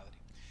mentality.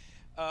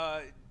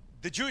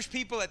 The Jewish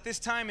people at this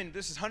time, and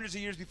this is hundreds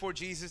of years before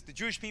Jesus, the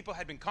Jewish people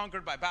had been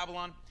conquered by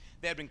Babylon.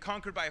 They had been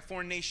conquered by a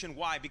foreign nation.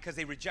 Why? Because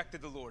they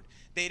rejected the Lord.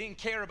 They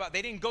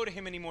didn't go to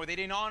him anymore. They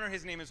didn't honor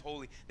his name as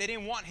holy. They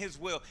didn't want his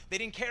will. They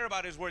didn't care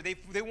about his word.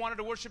 They wanted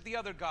to worship the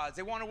other gods.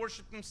 They wanted to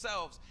worship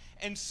themselves.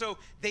 And so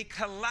they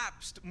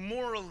collapsed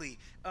morally.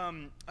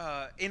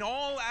 In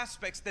all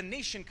aspects, the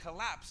nation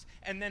collapsed.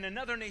 And then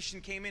another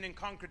nation came in and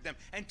conquered them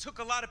and took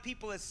a lot of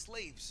people as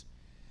slaves.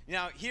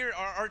 Now, here,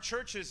 our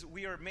churches,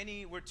 we're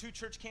two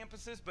church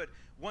campuses, but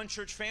one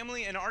church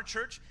family. In our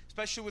church,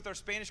 especially with our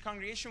Spanish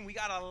congregation, we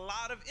got a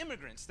lot of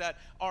immigrants that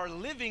are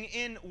living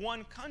in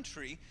one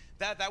country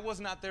that was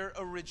not their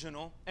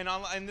original. And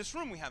in this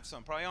room, we have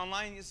some. Probably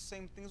online is the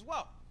same thing as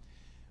well.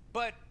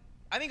 But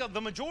I think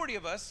the majority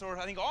of us, or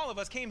I think all of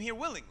us, came here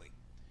willingly.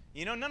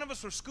 You know, none of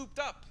us were scooped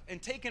up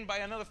and taken by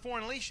another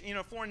foreign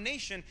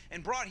nation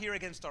and brought here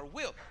against our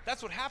will.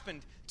 That's what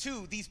happened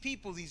to these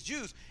people, these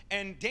Jews.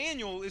 And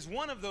Daniel is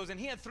one of those, and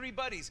he had three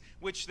buddies,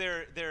 which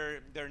their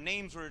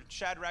names were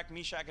Shadrach,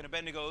 Meshach, and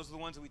Abednego. Those are the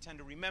ones that we tend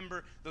to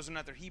remember. Those are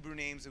not their Hebrew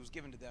names. It was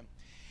given to them.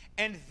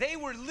 And they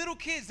were little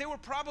kids. They were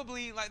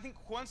probably, I think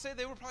Juan said,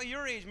 they were probably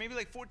your age, maybe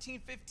like 14,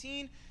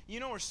 15,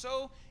 or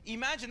so.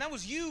 Imagine that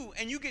was you,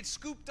 and you get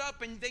scooped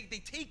up, and they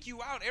take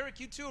you out. Eric,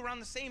 you too, around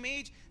the same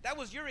age. That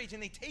was your age,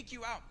 and they take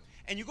you out.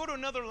 And you go to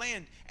another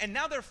land, and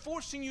now they're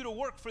forcing you to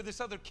work for this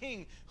other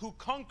king who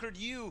conquered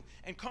you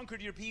and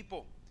conquered your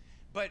people.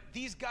 But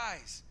these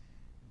guys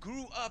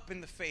grew up in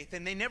the faith,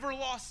 and they never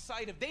lost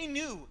sight of, they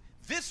knew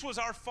this was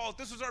our fault.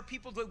 This was our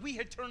people, that we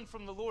had turned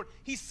from the Lord.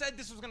 He said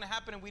this was going to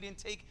happen, and we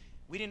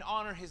didn't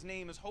honor his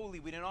name as holy.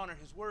 We didn't honor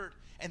his word.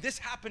 And this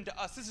happened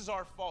to us. This is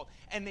our fault.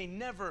 And they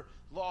never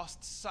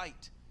lost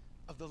sight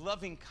of the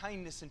loving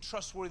kindness and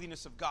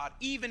trustworthiness of God,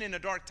 even in a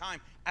dark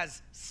time,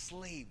 as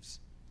slaves.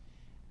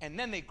 And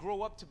then they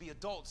grow up to be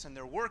adults, and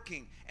they're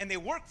working, and they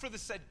work for the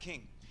said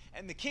king.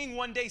 And the king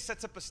one day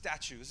sets up a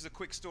statue. This is a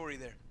quick story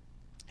there.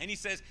 And he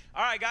says,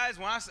 all right, guys,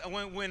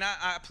 when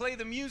I play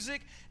the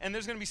music, and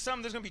there's going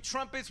to be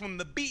trumpets. When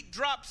the beat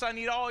drops, I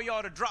need all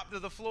y'all to drop to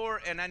the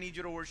floor, and I need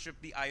you to worship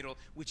the idol,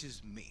 which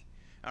is me.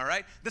 All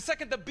right? The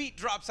second the beat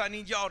drops, I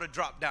need y'all to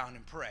drop down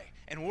and pray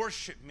and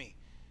worship me,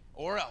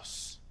 or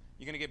else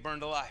you're going to get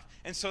burned alive.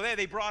 And so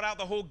they brought out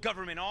the whole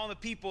government, all the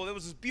people. There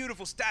was this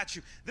beautiful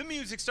statue. The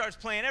music starts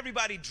playing.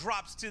 Everybody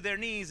drops to their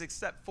knees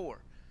except for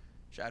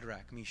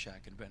Shadrach,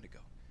 Meshach, and Abednego.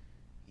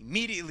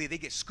 Immediately, they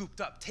get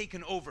scooped up,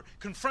 taken over,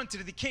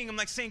 confronted the king. I'm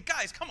like saying,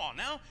 guys, come on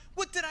now.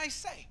 What did I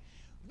say?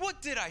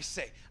 What did I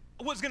say?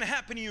 What's going to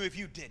happen to you if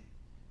you didn't?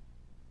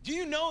 Do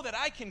you know that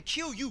I can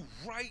kill you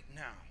right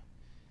now?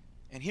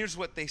 And here's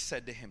what they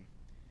said to him.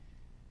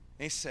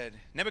 They said,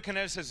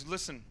 Nebuchadnezzar says,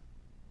 listen,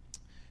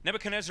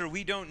 Nebuchadnezzar,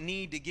 we don't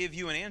need to give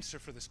you an answer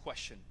for this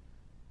question.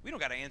 We don't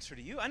got to answer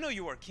to you. I know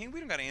you are king. We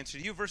don't got to answer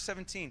to you. Verse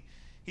 17,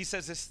 he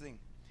says this thing.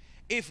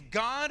 If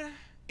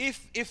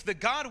the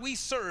God we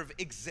serve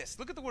exists,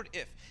 look at the word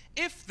if.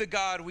 If the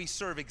God we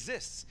serve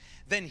exists,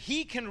 then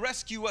he can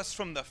rescue us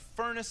from the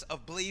furnace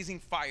of blazing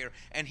fire,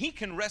 and he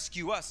can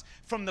rescue us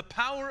from the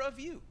power of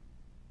you,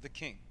 the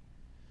king.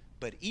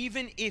 But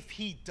even if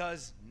he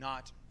does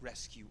not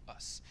rescue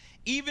us,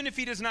 even if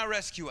he does not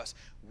rescue us,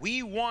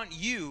 we want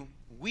you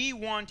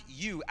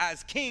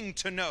as king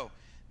to know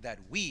that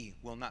we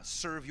will not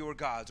serve your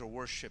gods or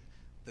worship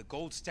the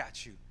gold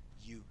statue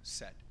you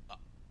set up.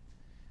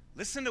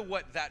 Listen to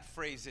what that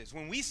phrase is.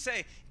 When we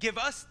say, give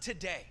us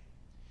today,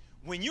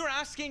 when you're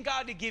asking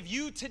God to give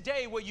you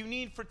today what you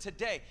need for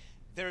today,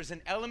 there's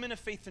an element of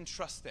faith and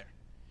trust there.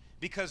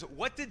 Because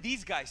what did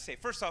these guys say?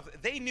 First off,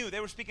 they knew, they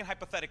were speaking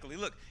hypothetically.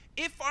 Look,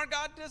 if our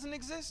God doesn't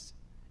exist,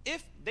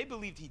 if they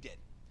believed he did.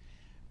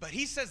 But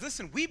he says,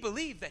 listen, we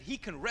believe that he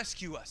can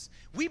rescue us.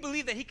 We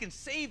believe that he can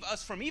save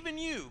us from even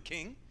you,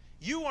 king.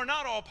 You are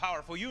not all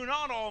powerful. You are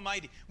not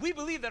almighty. We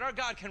believe that our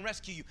God can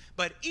rescue you.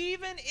 But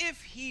even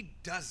if he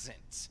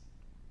doesn't,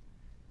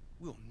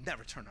 we'll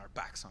never turn our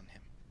backs on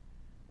him.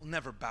 We'll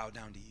never bow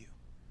down to you.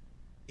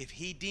 If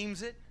he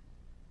deems it,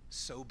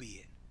 so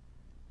be it.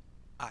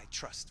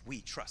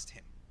 We trust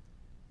him.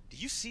 Do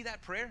you see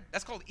that prayer?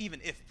 That's called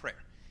even if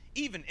prayer.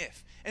 Even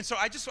if. And so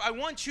I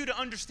want you to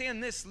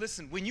understand this.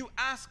 Listen, when you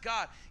ask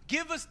God,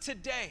 give us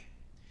today,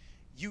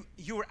 you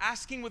are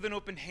asking with an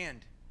open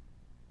hand.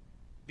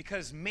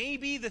 Because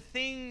maybe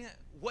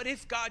what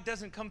if God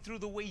doesn't come through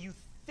the way you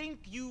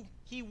think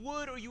he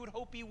would or you would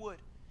hope he would?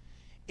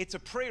 It's a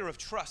prayer of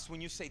trust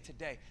when you say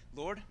today,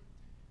 Lord,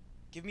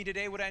 give me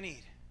today what I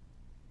need.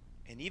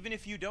 And even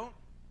if you don't,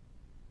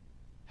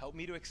 help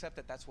me to accept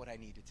that that's what I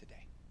needed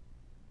today.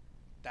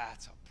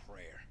 That's a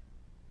prayer.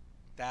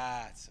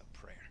 That's a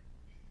prayer.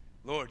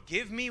 Lord,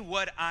 give me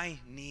what I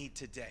need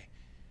today.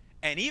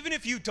 And even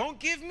if you don't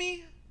give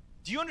me,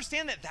 do you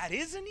understand that that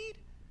is a need?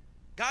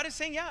 God is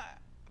saying, yeah,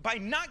 by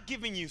not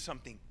giving you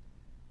something,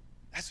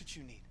 that's what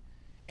you need.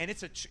 And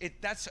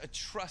that's a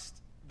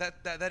trust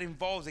that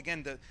involves,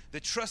 again, the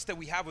trust that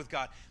we have with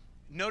God.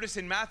 Notice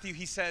in Matthew,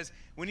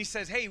 when he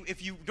says, hey,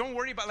 if you don't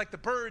worry about like the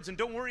birds and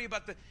don't worry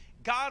about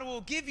God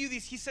will give you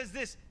these. He says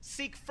this,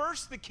 seek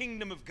first the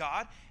kingdom of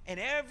God and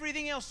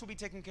everything else will be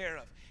taken care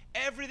of.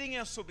 Everything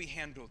else will be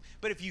handled.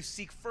 But if you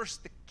seek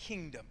first the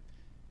kingdom,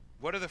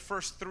 what are the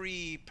first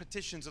three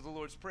petitions of the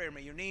Lord's Prayer?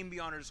 May your name be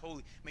honored as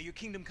holy. May your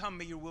kingdom come.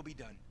 May your will be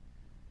done.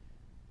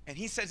 And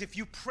he says, if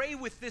you pray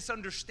with this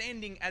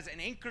understanding as an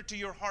anchor to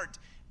your heart,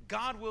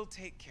 God will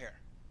take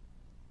care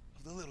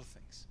of the little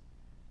things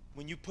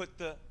when you put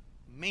the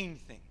main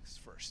things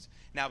first.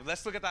 Now,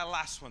 let's look at that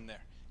last one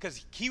there,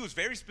 because he was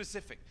very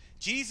specific.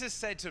 Jesus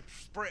said to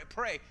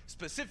pray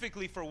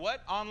specifically for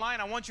what?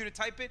 Online, I want you to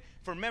type it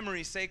for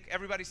memory's sake.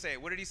 Everybody say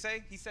it. What did he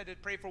say? He said to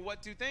pray for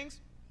what? Two things?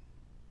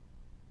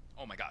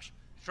 Oh my gosh.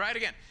 Try it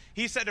again.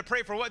 He said to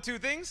pray for what? Two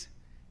things?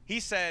 He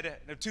said,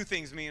 two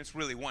things means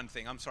really one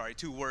thing. I'm sorry,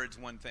 two words,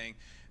 one thing.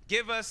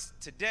 Give us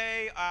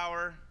today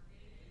our...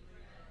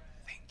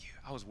 Thank you.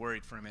 I was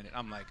worried for a minute.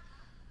 I'm like,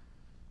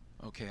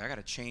 okay, I got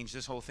to change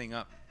this whole thing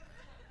up.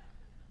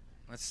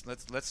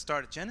 Let's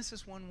start at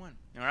Genesis 1:1.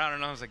 Or I don't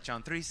know, I was like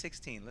John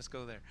 3:16. Let's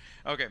go there.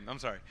 Okay, I'm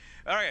sorry.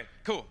 All right,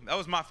 cool. That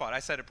was my fault. I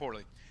said it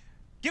poorly.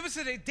 Give us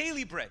a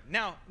daily bread.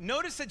 Now,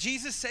 notice that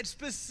Jesus said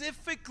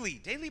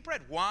specifically daily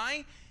bread.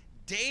 Why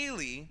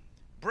daily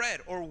bread?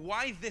 Or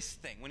why this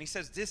thing? When he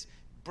says this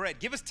bread,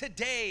 give us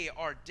today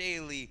our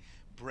daily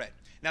bread.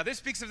 Now, this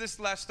speaks of this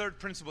last third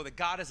principle, that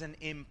God is an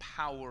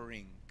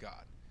empowering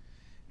God.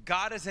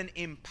 God is an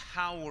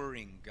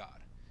empowering God.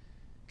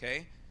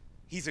 Okay?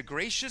 He's a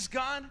gracious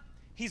God.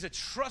 He's a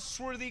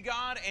trustworthy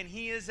God, and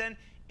he is an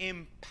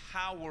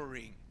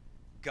empowering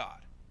God.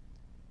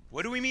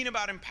 What do we mean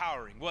about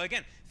empowering? Well,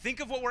 again,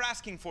 think of what we're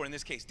asking for in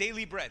this case,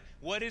 daily bread.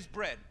 What is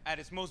bread at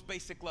its most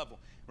basic level,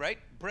 right?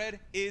 Bread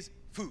is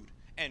food,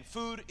 and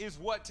food is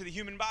what to the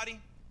human body?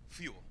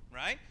 Fuel,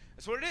 right?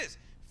 That's what it is.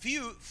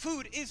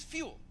 Food is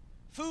fuel.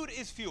 Food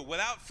is fuel.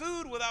 Without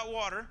food, without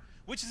water,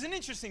 which is an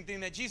interesting thing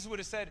that Jesus would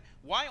have said,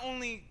 why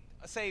only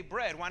say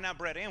bread? Why not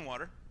bread and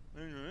water?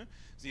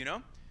 You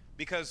know,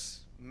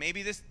 because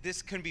maybe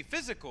this can be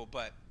physical,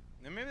 but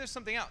maybe there's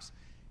something else.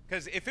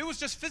 Because if it was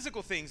just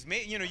physical things,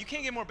 you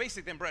can't get more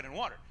basic than bread and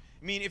water.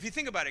 I mean, if you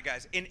think about it,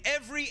 guys, in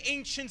every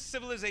ancient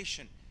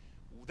civilization,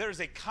 there's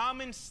a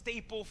common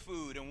staple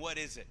food, and what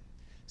is it?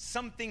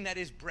 Something that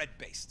is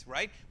bread-based,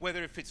 right?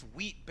 Whether if it's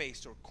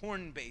wheat-based or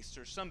corn-based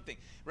or something,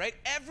 right?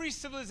 Every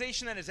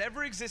civilization that has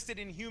ever existed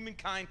in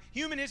humankind,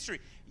 human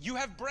history, you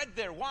have bread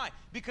there. Why?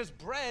 Because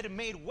bread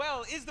made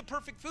well is the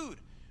perfect food.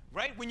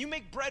 Right? When you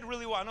make bread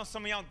really well, I know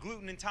some of y'all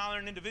gluten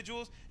intolerant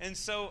individuals, and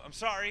so I'm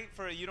sorry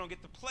for you don't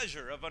get the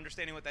pleasure of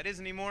understanding what that is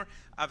anymore.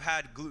 I've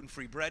had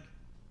gluten-free bread.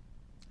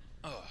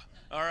 Oh,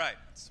 all right.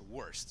 It's the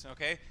worst,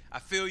 okay? I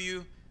feel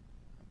you.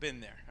 Been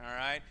there, all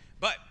right?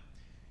 But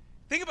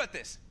think about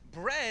this.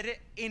 Bread,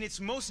 in its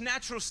most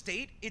natural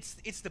state,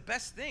 it's the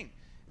best thing.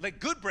 Like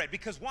good bread,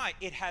 because why?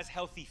 It has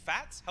healthy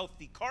fats,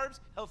 healthy carbs,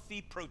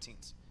 healthy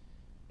proteins.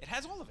 It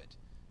has all of it.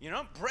 You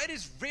know, bread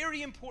is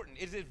very important.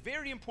 It is a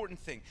very important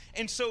thing.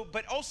 And so,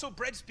 but also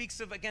bread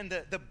speaks of, again,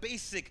 the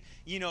basic,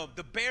 you know,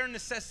 the bare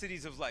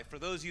necessities of life. For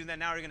those of you that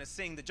now are going to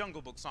sing the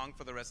Jungle Book song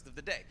for the rest of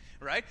the day,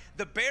 right?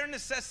 The bare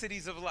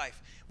necessities of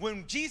life.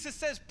 When Jesus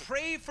says,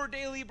 pray for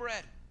daily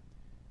bread,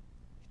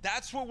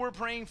 that's what we're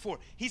praying for.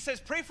 He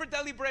says, pray for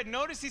daily bread.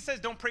 Notice he says,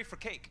 don't pray for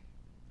cake.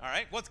 All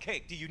right, what's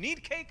cake? Do you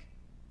need cake?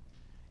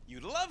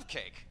 You'd love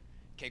cake.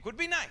 Cake would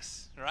be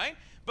nice, right?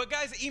 But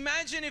guys,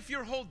 imagine if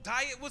your whole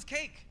diet was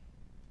cake.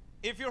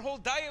 If your whole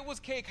diet was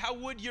cake, how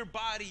would your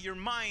body, your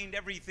mind,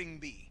 everything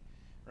be,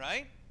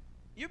 right?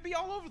 You'd be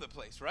all over the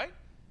place, right?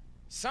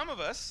 Some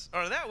of us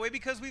are that way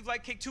because we've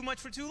liked cake too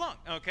much for too long,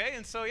 okay?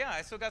 And so, yeah,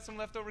 I still got some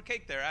leftover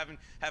cake there. I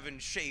haven't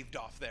shaved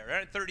off there,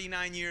 right?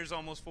 39 years,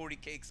 almost 40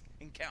 cakes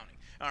and counting,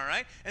 all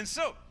right? And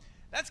so,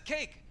 that's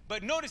cake.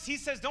 But notice he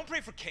says, don't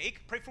pray for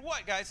cake. Pray for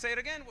what, guys? Say it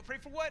again. Pray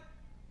for what?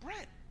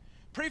 Bread.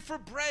 Pray for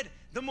bread,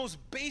 the most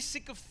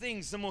basic of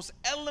things, the most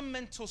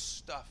elemental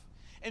stuff.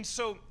 And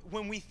so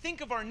when we think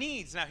of our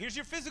needs, now here's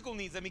your physical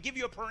needs. Let me give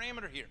you a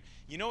parameter here.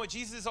 You know what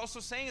Jesus is also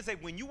saying is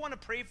that when you want to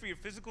pray for your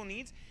physical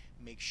needs,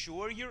 make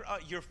sure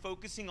you're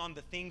focusing on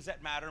the things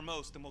that matter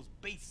most, the most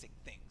basic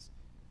things.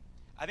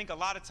 I think a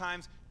lot of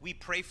times we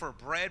pray for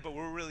bread, but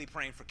we're really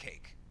praying for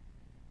cake.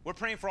 We're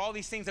praying for all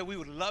these things that we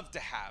would love to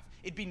have.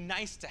 It'd be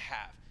nice to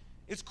have.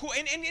 It's cool,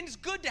 and it's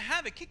good to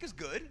have it. Cake is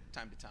good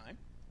time to time,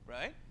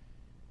 right?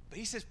 But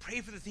he says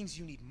pray for the things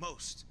you need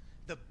most,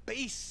 the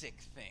basic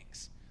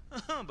things.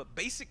 But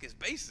basic is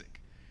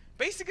basic.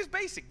 Basic is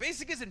basic.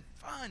 Basic isn't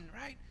fun,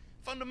 right?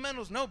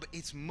 Fundamentals, no, but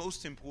it's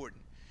most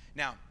important.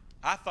 Now,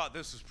 I thought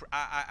this was,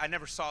 I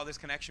never saw this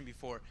connection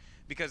before,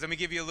 because let me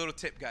give you a little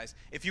tip, guys.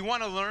 If you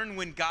want to learn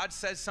when God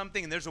says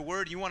something and there's a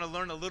word, you want to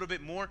learn a little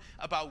bit more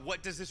about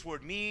what does this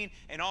word mean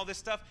and all this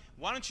stuff,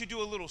 why don't you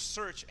do a little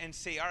search and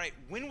say, all right,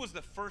 when was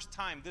the first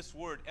time this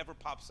word ever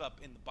pops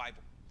up in the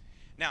Bible?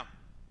 Now,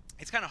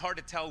 it's kind of hard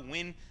to tell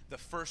when the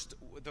first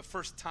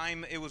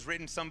time it was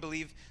written. Some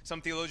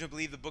theologians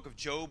believe the book of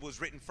Job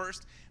was written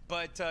first.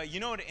 But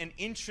you know what? An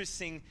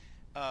interesting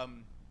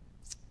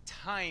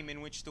time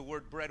in which the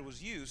word bread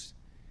was used,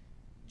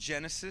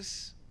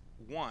 Genesis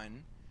 3,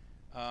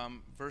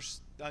 verse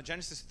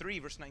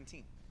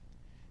 19.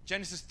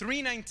 Genesis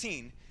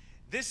 3:19.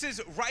 This is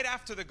right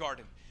after the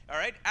garden. All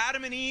right,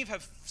 Adam and Eve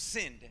have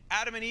sinned.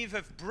 Adam and Eve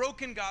have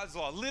broken God's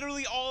law.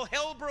 Literally, all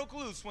hell broke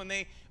loose when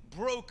they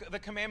broke the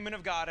commandment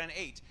of God and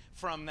ate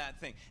from that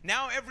thing.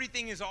 Now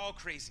everything is all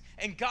crazy.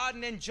 And God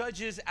then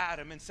judges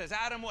Adam and says,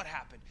 Adam, what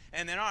happened?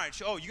 And then, all right,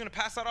 you're going to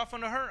pass that off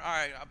onto her? All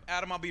right,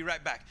 Adam, I'll be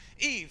right back.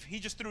 Eve, he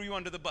just threw you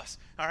under the bus.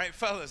 All right,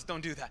 fellas,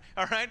 don't do that.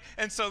 All right?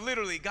 And so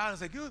literally, God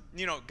is like,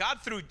 you know,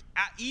 God threw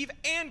Eve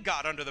and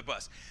God under the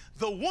bus.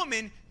 The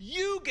woman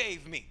you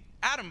gave me.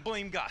 Adam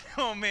blamed God.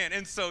 Oh, man.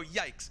 And so,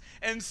 yikes.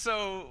 And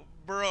so,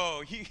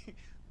 bro,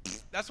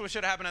 that's what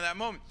should have happened at that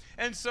moment.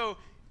 And so,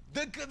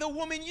 the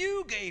woman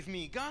you gave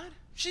me, God,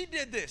 she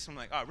did this. I'm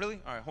like, oh, really?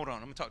 All right, hold on.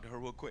 I'm going to talk to her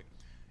real quick.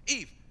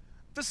 Eve,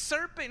 the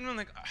serpent. And I'm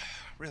like, oh,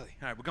 really?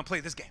 All right, we're going to play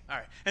this game. All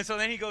right. And so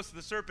then he goes to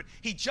the serpent.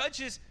 He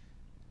judges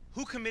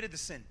who committed the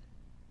sin.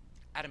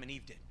 Adam and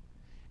Eve did.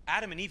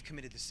 Adam and Eve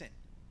committed the sin.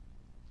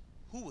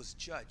 Who was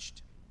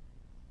judged?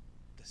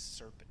 The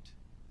serpent.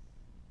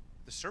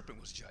 The serpent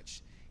was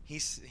judged.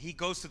 He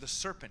goes to the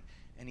serpent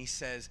and he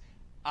says,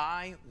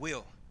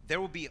 there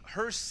will be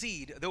her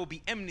seed, there will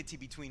be enmity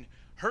between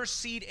her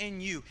seed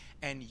and you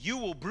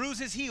will bruise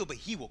his heel, but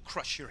he will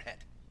crush your head.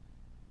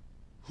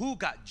 Who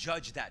got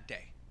judged that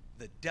day?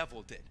 The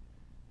devil did.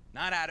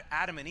 Not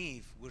Adam and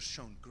Eve was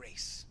shown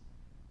grace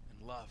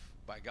and love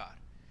by God.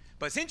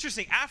 But it's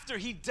interesting, after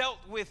he dealt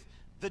with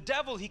the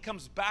devil, he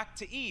comes back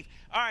to Eve.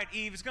 All right,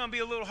 Eve, it's going to be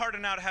a little harder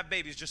now to have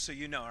babies, just so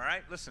you know, all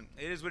right? Listen,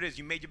 it is what it is.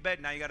 You made your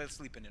bed, now you got to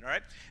sleep in it, all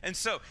right? And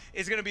so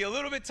it's going to be a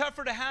little bit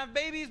tougher to have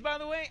babies, by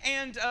the way,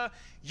 and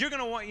you're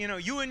going to want, you know,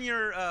 you and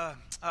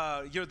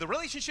the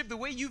relationship, the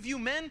way you view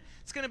men,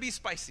 it's going to be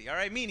spicy, all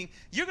right? Meaning,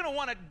 you're going to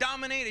want to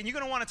dominate and you're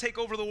going to want to take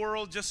over the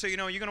world, just so you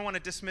know. You're going to want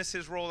to dismiss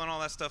his role and all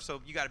that stuff,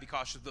 so you got to be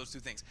cautious of those two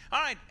things. All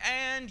right,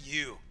 and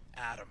you,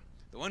 Adam,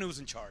 the one who's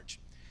in charge.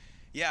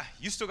 Yeah,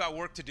 you still got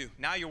work to do.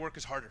 Now your work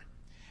is harder.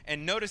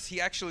 And notice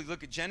he actually,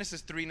 look at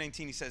Genesis 3:19,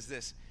 he says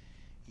this,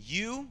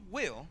 you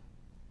will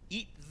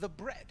eat the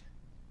bread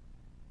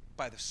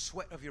by the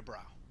sweat of your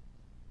brow.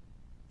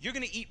 You're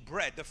going to eat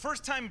bread. The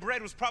first time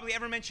bread was probably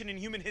ever mentioned in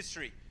human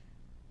history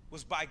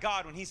was by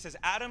God when he says,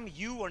 Adam,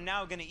 you are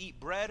now going to eat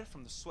bread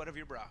from the sweat of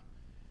your brow.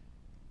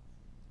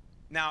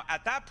 Now,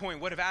 at that point,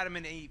 what have Adam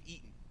and Eve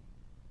eaten?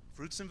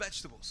 Fruits and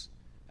vegetables.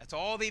 That's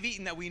all they've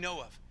eaten that we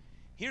know of.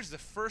 Here's the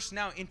first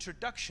now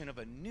introduction of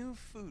a new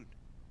food.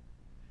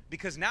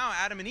 Because now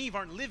Adam and Eve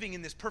aren't living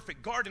in this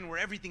perfect garden where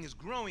everything is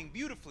growing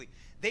beautifully.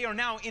 They are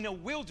now in a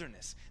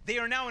wilderness. They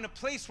are now in a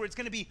place where it's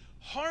going to be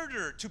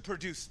harder to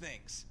produce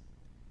things.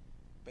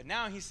 But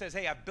now he says,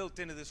 hey, I've built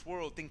into this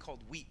world a thing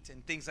called wheat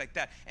and things like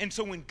that. And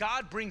so when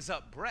God brings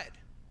up bread,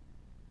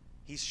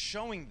 he's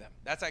showing them.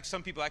 That's like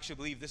some people actually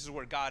believe this is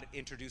where God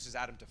introduces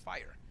Adam to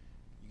fire.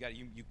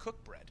 You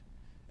cook bread.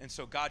 And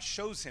so God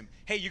shows him,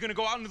 hey, you're going to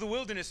go out into the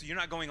wilderness. You're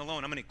not going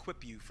alone. I'm going to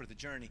equip you for the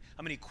journey.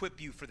 I'm going to equip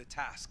you for the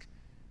task.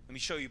 Let me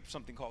show you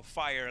something called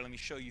fire. Let me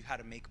show you how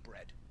to make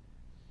bread.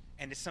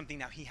 And it's something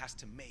now he has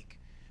to make.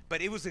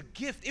 But it was a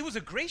gift. It was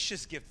a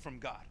gracious gift from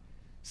God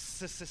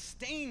to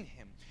sustain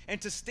him and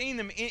to sustain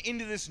them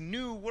into this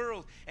new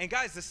world. And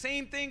guys, the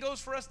same thing goes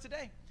for us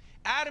today.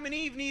 Adam and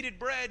Eve needed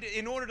bread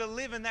in order to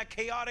live in that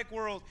chaotic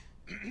world.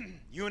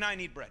 You and I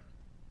need bread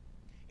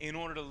in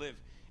order to live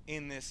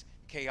in this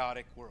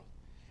chaotic world.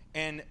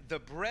 And the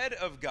bread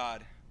of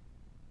God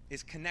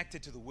is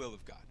connected to the will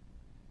of God.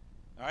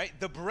 All right?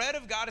 The bread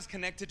of God is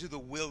connected to the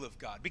will of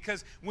God.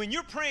 Because when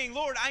you're praying,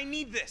 Lord, I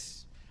need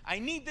this. I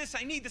need this,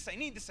 I need this, I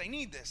need this, I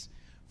need this.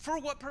 For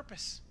what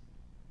purpose?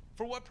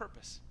 For what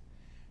purpose?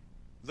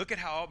 Look at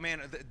how,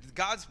 man,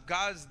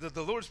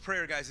 the Lord's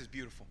Prayer, guys, is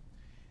beautiful.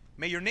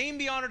 May your name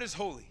be honored as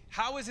holy.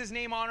 How is his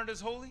name honored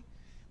as holy?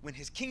 When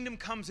his kingdom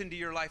comes into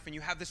your life and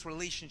you have this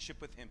relationship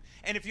with him.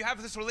 And if you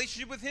have this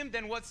relationship with him,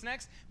 then what's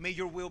next? May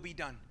your will be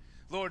done.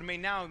 Lord,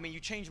 may you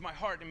change my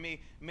heart, and may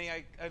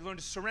I learn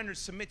to surrender,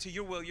 submit to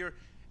your will.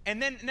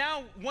 And then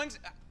now,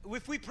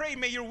 if we pray,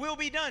 may your will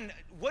be done,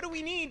 what do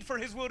we need for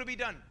his will to be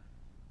done?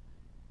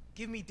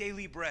 Give me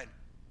daily bread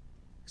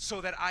so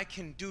that I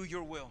can do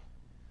your will,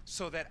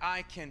 so that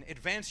I can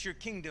advance your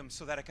kingdom,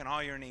 so that I can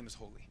honor your name as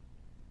holy.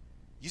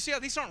 You see how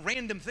these aren't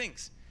random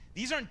things.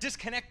 These aren't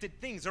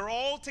disconnected things. They're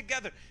all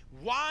together.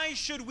 Why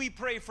should we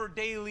pray for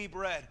daily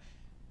bread?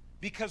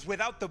 Because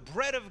without the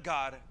bread of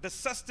God, the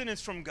sustenance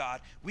from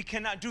God, we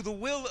cannot do the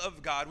will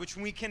of God, which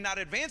we cannot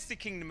advance the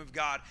kingdom of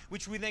God,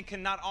 which we then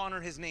cannot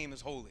honor his name as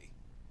holy.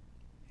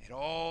 It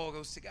all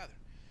goes together.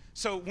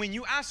 So when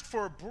you ask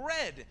for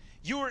bread,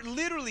 you're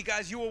literally,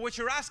 guys, what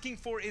you're asking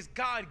for is,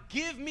 God,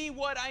 give me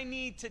what I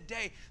need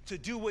today to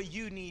do what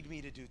you need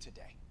me to do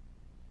today.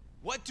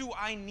 What do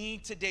I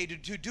need today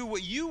to do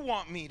what you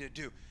want me to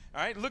do?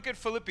 All right, look at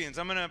Philippians.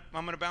 I'm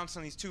gonna bounce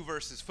on these two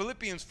verses.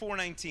 Philippians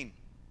 4:19.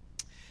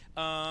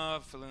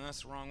 That's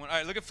the wrong one. All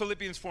right, look at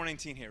Philippians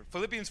 4:19 here.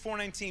 Philippians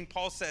 4:19,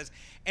 Paul says,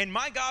 and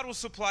my God will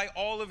supply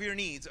all of your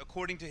needs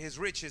according to his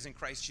riches in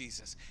Christ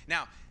Jesus.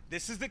 Now,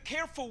 this is the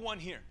careful one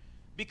here,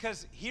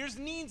 because here's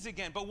needs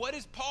again. But what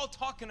is Paul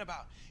talking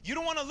about? You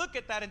don't want to look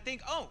at that and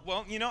think, oh,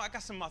 well, I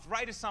got some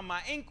arthritis on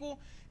my ankle.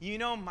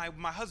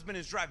 My husband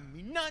is driving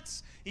me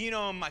nuts.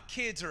 My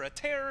kids are a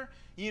terror.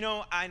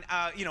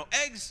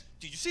 Eggs.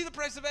 Did you see the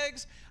price of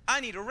eggs? I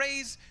need a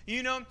raise.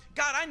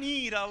 God, I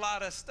need a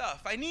lot of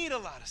stuff. I need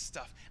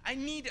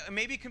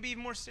maybe it can be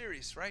even more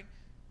serious, right?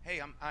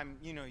 Hey,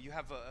 you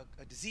have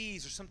a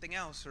disease or something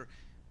else, or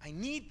I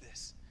need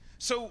this.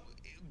 So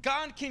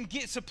God can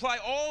supply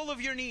all of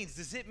your needs.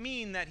 Does it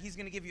mean that he's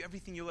going to give you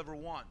everything you'll ever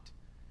want?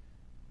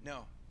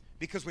 No.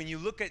 Because when you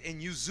look at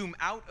and you zoom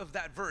out of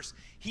that verse,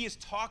 he is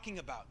talking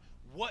about,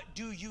 what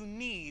do you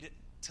need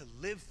to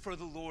live for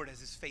the Lord as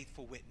his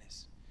faithful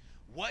witness?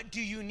 What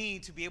do you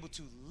need to be able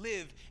to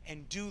live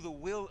and do the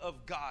will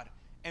of God?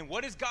 And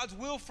what is God's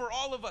will for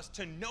all of us?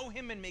 To know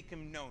him and make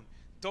him known.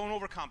 Don't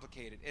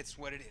overcomplicate it. It's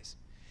what it is.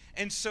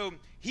 And so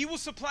he will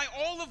supply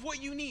all of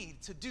what you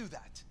need to do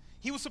that.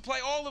 He will supply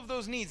all of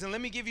those needs. And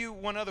let me give you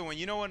one other one.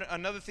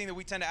 Another thing that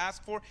we tend to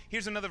ask for?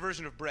 Here's another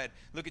version of bread.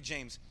 Look at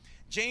James.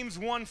 James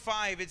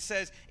 1:5, it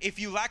says, if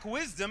you lack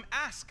wisdom,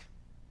 ask.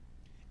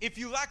 If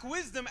you lack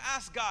wisdom,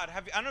 ask God.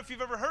 I don't know if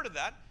you've ever heard of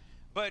that,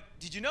 but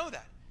did you know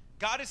that?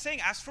 God is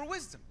saying, ask for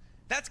wisdom.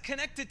 That's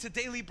connected to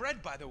daily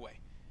bread, by the way.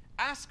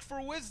 Ask for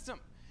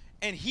wisdom,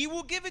 and he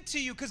will give it to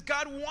you, because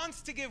God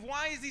wants to give.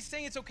 Why is he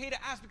saying it's okay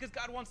to ask? Because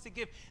God wants to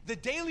give. The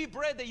daily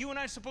bread that you and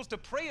I are supposed to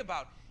pray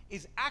about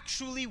is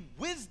actually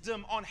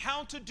wisdom on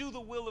how to do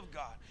the will of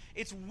God.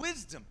 It's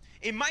wisdom.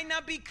 It might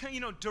not be,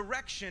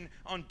 direction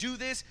on do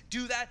this,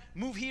 do that,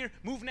 move here,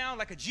 move now,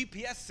 like a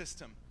GPS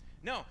system.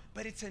 No,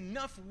 but it's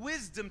enough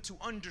wisdom to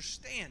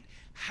understand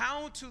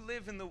how to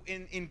live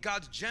in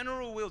God's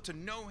general will, to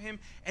know him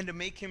and to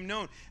make him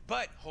known.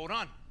 But hold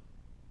on.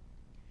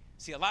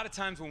 See, a lot of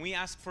times when we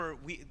ask for,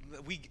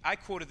 I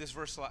quoted this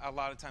verse a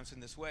lot of times in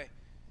this way,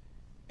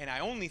 and I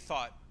only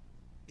thought,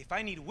 if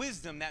I need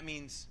wisdom, that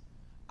means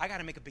I got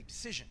to make a big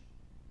decision,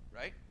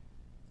 right?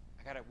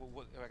 Am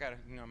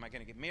I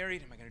going to get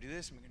married? Am I going to do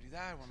this? Am I going to do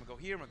that? Am I going to go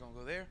here? Am I going to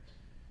go there?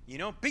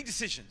 Big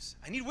decisions.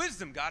 I need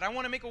wisdom, God. I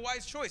want to make a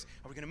wise choice.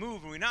 Are we going to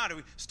move? Are we not? Are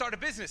we start a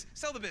business?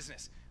 Sell the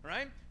business,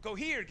 right? Go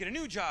here, get a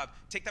new job,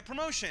 take that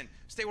promotion,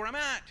 stay where I'm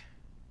at,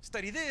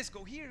 study this,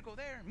 go here, go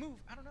there, move.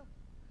 I don't know.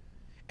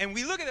 And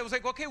we look at it, it was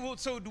like, okay, well,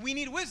 so do we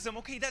need wisdom?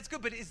 Okay, that's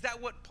good, but is that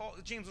what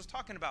James was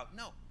talking about?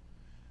 No.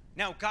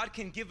 Now, God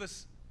can give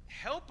us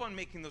help on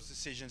making those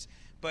decisions,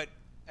 but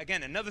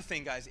again, another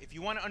thing, guys, if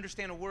you want to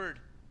understand a word,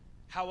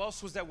 how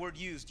else was that word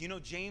used?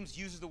 James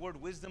uses the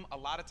word wisdom a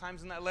lot of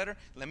times in that letter.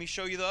 Let me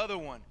show you the other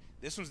one.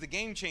 This one's the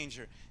game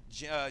changer.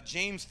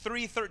 James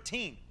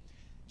 3:13.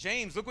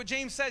 James, look what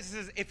James says. He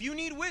says, if you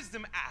need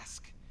wisdom,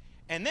 ask.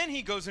 And then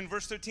he goes in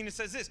verse 13, it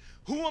says this,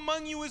 who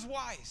among you is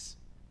wise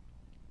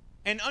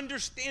and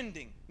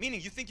understanding?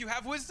 Meaning, you think you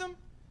have wisdom?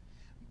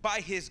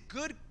 By his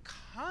good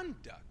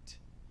conduct,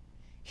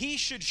 he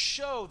should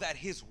show that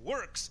his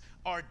works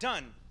are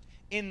done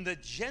in the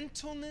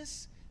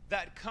gentleness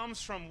that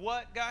comes from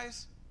what,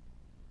 guys?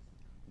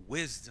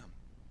 Wisdom.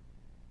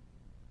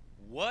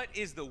 What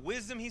is the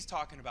wisdom he's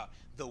talking about?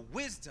 The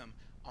wisdom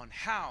on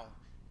how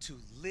to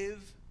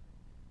live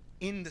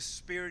in the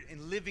Spirit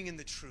and living in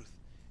the truth.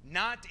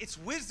 It's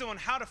wisdom on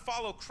how to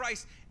follow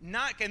Christ,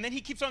 and then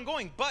he keeps on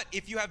going. But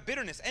if you have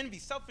bitterness, envy,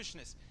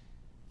 selfishness,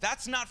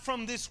 that's not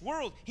from this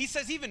world. He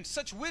says even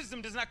such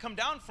wisdom does not come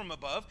down from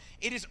above.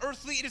 It is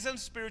earthly, it is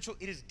unspiritual,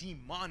 it is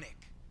demonic.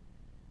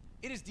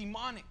 It is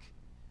demonic.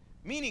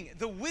 Meaning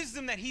the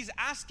wisdom that he's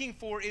asking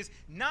for is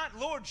not,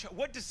 Lord,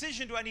 what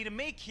decision do I need to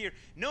make here?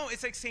 No,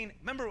 it's like saying,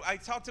 remember I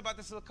talked about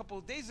this a couple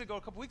of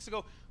weeks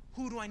ago,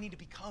 who do I need to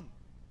become?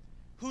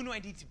 Who do I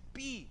need to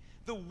be?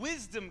 The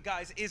wisdom,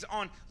 guys, is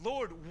on,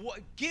 Lord,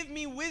 give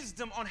me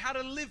wisdom on how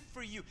to live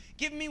for you.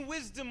 Give me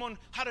wisdom on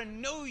how to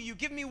know you.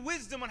 Give me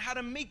wisdom on how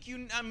to make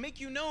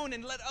you known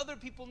and let other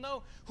people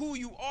know who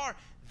you are.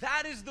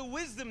 That is the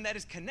wisdom that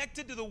is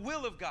connected to the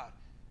will of God.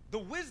 The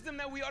wisdom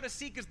that we ought to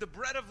seek is the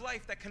bread of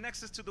life that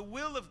connects us to the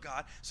will of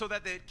God so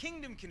that the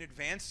kingdom can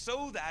advance,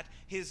 so that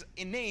his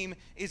name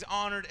is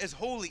honored as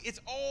holy.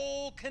 It's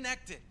all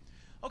connected.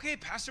 Okay,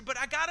 Pastor, but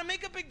I got to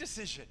make a big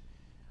decision.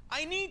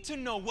 I need to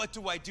know, what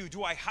do I do?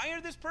 Do I hire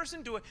this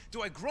person? Do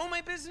I grow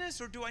my business,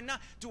 or do I not?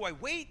 Do I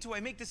wait? Do I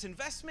make this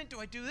investment? Do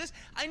I do this?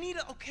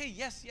 Okay,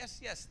 yes.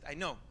 I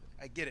know.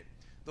 I get it.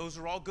 Those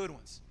are all good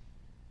ones.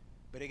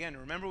 But again,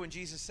 remember when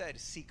Jesus said,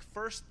 seek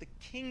first the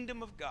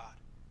kingdom of God,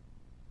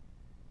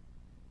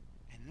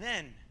 and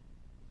then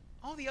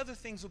all the other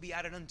things will be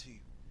added unto you.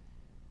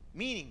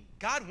 Meaning,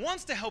 God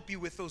wants to help you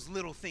with those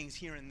little things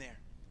here and there.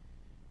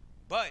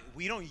 But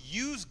we don't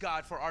use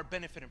God for our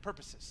benefit and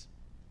purposes.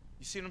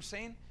 You see what I'm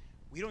saying?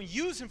 We don't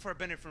use him for our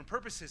benefit and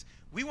purposes.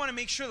 We want to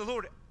make sure the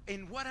Lord,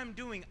 in what I'm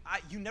doing,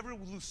 you never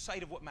lose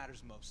sight of what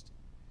matters most.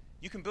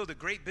 You can build a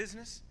great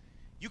business.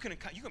 You can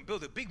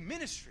build a big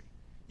ministry.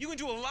 You can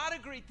do a lot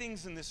of great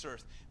things in this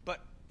earth, but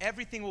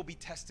everything will be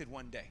tested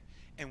one day.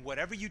 And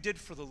whatever you did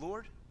for the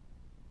Lord,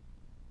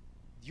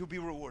 you'll be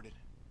rewarded.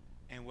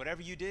 And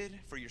whatever you did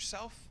for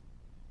yourself,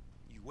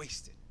 you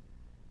wasted.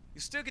 You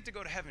still get to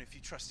go to heaven if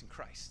you trust in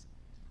Christ.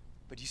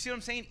 But you see what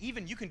I'm saying?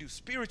 Even you can do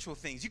spiritual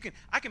things.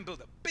 I can build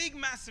a big,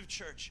 massive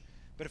church,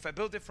 but if I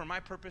build it for my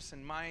purpose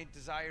and my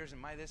desires and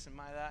my this and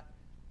my that,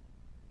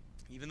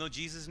 even though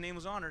Jesus' name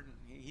was honored,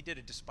 he did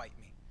it despite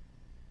me.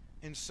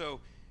 And so,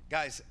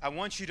 guys, I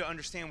want you to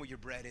understand what your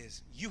bread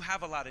is. You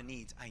have a lot of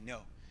needs, I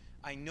know.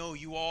 I know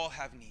you all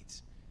have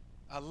needs,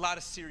 a lot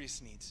of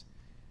serious needs.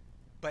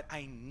 But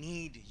I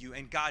need you,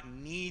 and God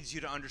needs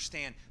you to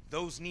understand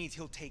those needs.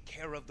 He'll take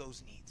care of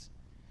those needs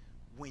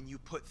when you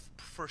put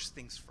first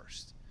things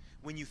first.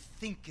 When you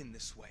think in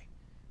this way,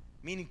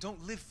 meaning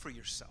don't live for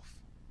yourself.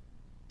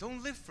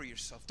 Don't live for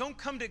yourself. Don't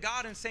come to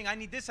God and saying, I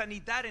need this, I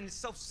need that, and it's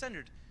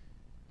self-centered.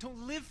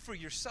 Don't live for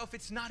yourself.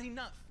 It's not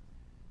enough.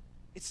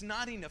 It's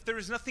not enough. There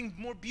is nothing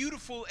more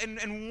beautiful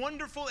and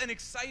wonderful and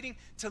exciting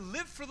to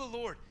live for the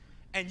Lord.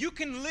 And you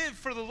can live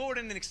for the Lord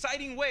in an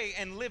exciting way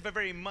and live a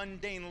very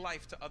mundane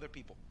life to other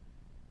people.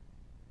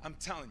 I'm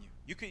telling you.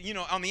 You can,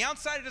 on the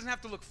outside, it doesn't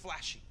have to look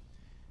flashy.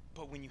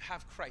 But when you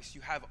have Christ,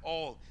 you have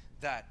all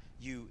that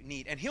you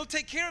need. And he'll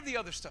take care of the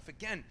other stuff,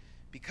 again,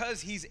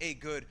 because he's a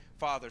good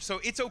father. So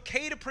it's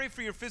okay to pray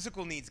for your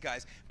physical needs,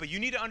 guys, but you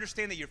need to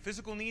understand that your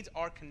physical needs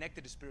are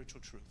connected to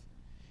spiritual truth.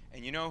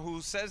 And you know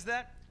who says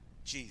that?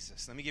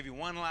 Jesus. Let me give you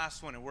one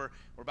last one, and we're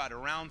about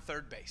around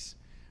third base.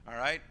 All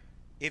right?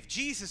 If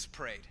Jesus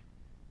prayed,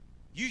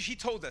 he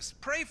told us,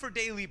 pray for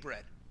daily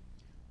bread.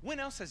 When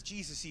else has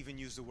Jesus even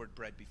used the word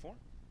bread before?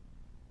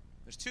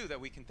 There's two that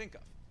we can think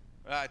of.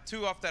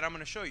 Two off that I'm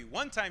going to show you.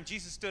 One time,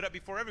 Jesus stood up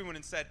before everyone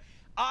and said,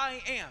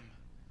 I am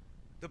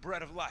the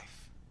bread of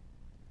life.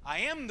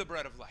 I am the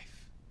bread of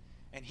life.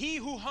 And he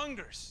who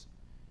hungers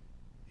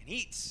and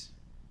eats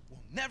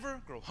will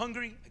never grow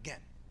hungry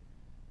again.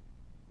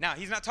 Now,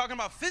 he's not talking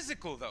about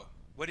physical, though.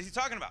 What is he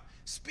talking about?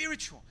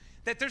 Spiritual.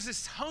 That there's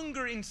this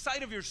hunger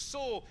inside of your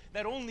soul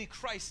that only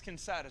Christ can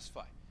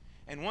satisfy.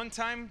 And one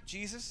time,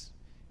 Jesus,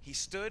 he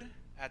stood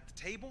at the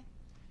table.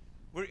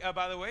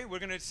 By the way, we're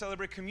going to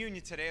celebrate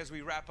communion today as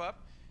we wrap up.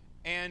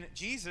 And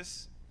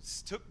Jesus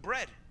took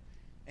bread.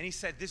 And he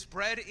said, this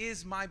bread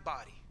is my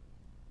body,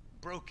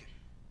 broken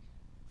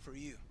for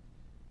you,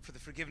 for the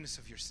forgiveness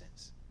of your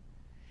sins.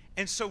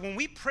 And so when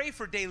we pray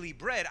for daily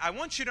bread, I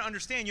want you to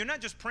understand you're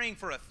not just praying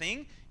for a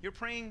thing, you're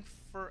praying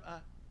for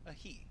a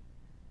he.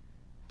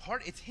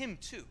 It's him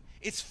too.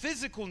 It's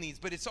physical needs,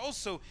 but it's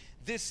also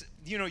this,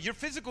 your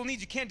physical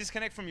needs, you can't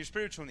disconnect from your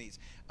spiritual needs.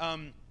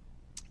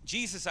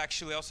 Jesus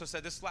actually also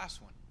said this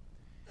last one.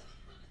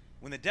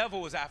 When the devil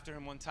was after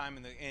him one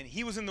time, and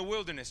he was in the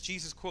wilderness,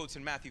 Jesus quotes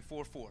in Matthew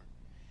 4:4,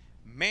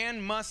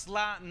 man must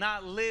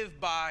not live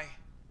by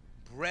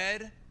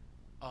bread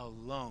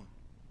alone,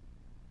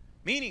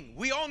 Meaning,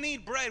 we all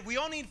need bread. We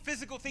all need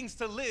physical things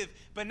to live.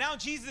 But now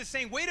Jesus is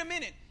saying, wait a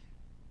minute.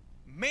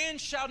 Man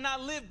shall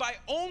not live by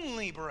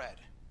only bread,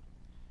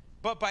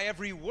 but by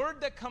every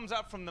word that comes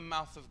out from the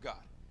mouth of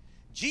God.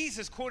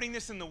 Jesus, quoting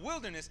this in the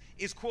wilderness,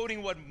 is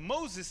quoting what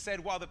Moses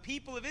said while the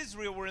people of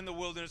Israel were in the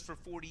wilderness for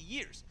 40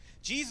 years.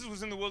 Jesus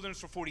was in the wilderness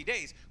for 40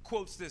 days,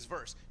 quotes this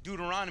verse,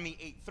 Deuteronomy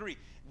 8:3.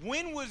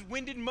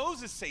 When did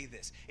Moses say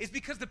this? It's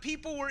because the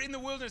people were in the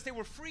wilderness. They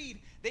were freed.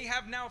 They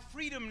have now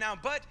freedom now,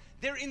 but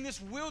they're in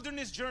this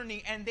wilderness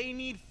journey and they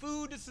need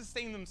food to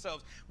sustain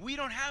themselves. We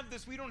don't have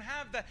this. We don't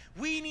have that.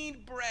 We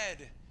need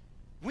bread.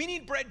 We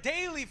need bread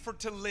daily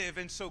to live.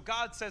 And so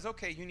God says,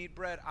 okay, you need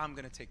bread. I'm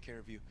going to take care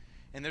of you.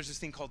 And there's this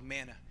thing called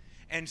manna.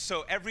 And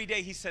so every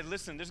day he said,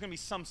 listen, there's going to be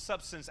some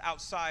substance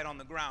outside on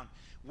the ground.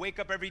 Wake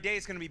up every day.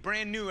 It's going to be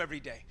brand new every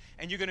day.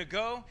 And you're going to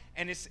go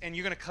and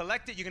you're going to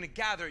collect it. You're going to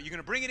gather it. You're going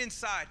to bring it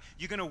inside.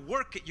 You're going to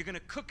work it. You're going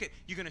to cook it.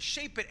 You're going to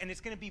shape it. And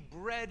it's going to be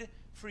bread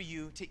for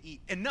you to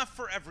eat. Enough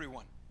for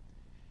everyone.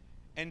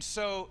 And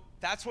so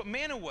that's what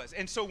manna was.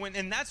 And so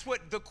and that's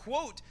what the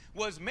quote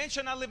was, man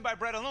shall not live by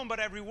bread alone, but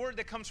every word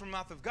that comes from the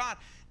mouth of God.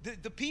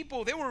 The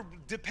people, they were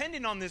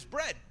dependent on this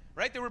bread,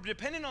 right? They were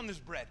dependent on this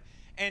bread.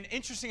 And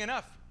interesting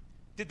enough,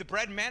 did the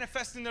bread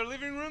manifest in their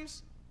living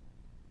rooms?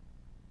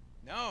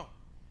 No.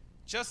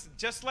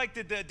 Just like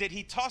did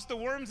he toss the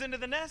worms into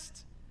the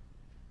nest?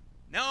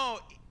 No,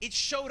 it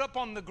showed up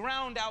on the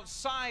ground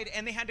outside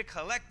and they had to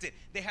collect it.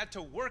 They had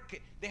to work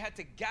it. They had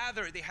to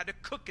gather it. They had to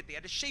cook it. They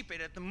had to shape it.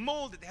 They had to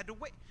mold it. They had to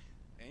wait.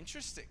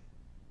 Interesting.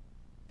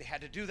 They had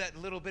to do that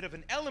little bit of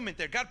an element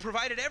there. God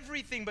provided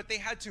everything, but they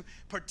had to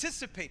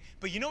participate.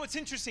 But you know what's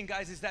interesting,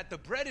 guys, is that the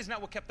bread is not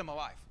what kept them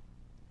alive.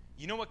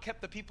 You know what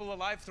kept the people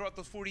alive throughout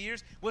those 40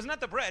 years? It was not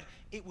the bread.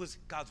 It was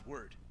God's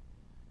word.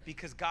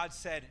 Because God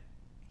said,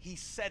 he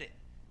said it.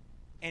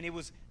 And it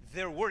was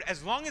their word.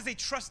 As long as they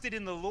trusted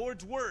in the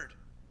Lord's word,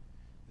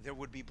 there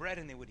would be bread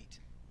and they would eat.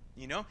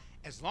 You know?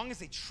 As long as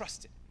they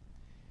trusted.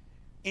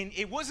 And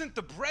it wasn't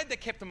the bread that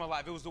kept them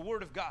alive. It was the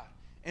word of God.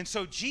 And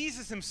so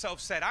Jesus himself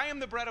said, I am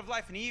the bread of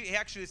life. And he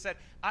actually said,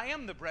 I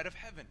am the bread of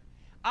heaven.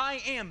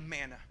 I am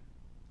manna.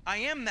 I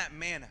am that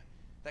manna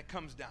that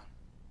comes down.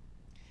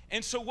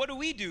 And so what do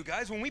we do,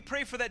 guys? When we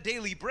pray for that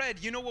daily bread,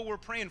 you know what we're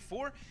praying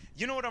for?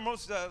 You know what our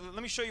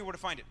let me show you where to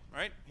find it, all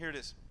right? Here it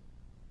is.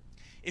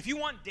 If you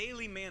want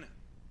daily manna,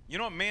 you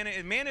know what manna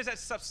is? Manna is that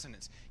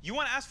substance. You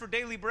want to ask for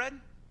daily bread?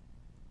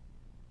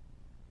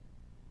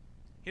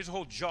 Here's a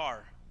whole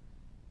jar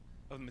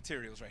of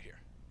materials right here.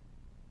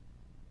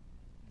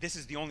 This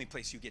is the only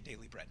place you get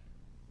daily bread.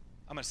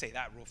 I'm going to say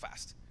that real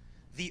fast.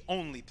 The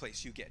only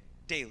place you get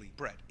daily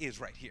bread is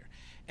right here.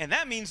 And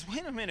that means,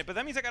 wait a minute, but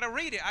that means I got to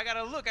read it. I got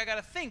to look. I got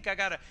to think.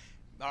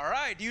 All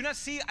right. Do you not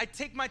see? I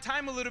take my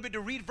time a little bit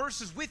to read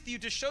verses with you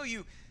to show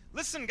you.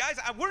 Listen, guys,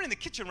 we're in the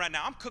kitchen right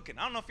now. I'm cooking.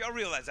 I don't know if y'all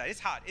realize that.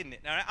 It's hot, isn't it?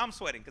 All right? I'm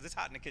sweating because it's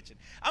hot in the kitchen.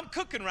 I'm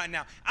cooking right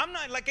now. I'm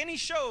not like any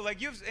show. Like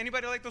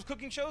anybody like those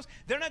cooking shows?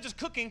 They're not just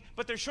cooking,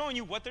 but they're showing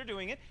you what they're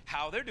doing it,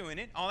 how they're doing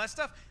it, all that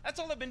stuff.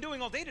 That's all I've been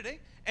doing all day today.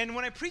 And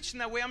when I preach in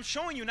that way, I'm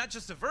showing you not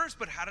just a verse,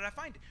 but how did I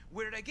find it?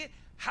 Where did I get?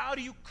 How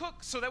do you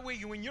cook? So that way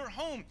when you're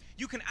home,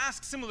 you can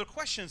ask similar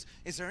questions.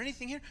 Is there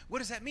anything here? What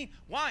does that mean?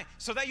 Why?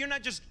 So that you're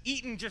not just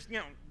eating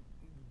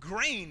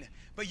grain,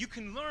 but you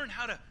can learn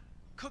how to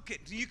cook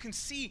it. You can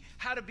see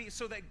how to be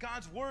so that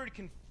God's word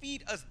can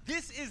feed us.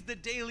 This is the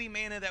daily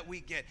manna that we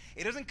get.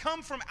 It doesn't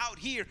come from out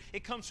here.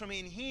 It comes from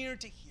in here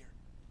to here.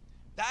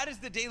 That is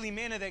the daily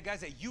manna that, guys,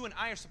 that you and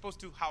I are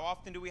supposed to. How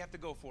often do we have to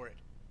go for it?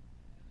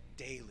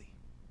 Daily.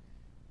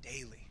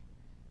 Daily.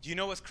 Do you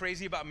know what's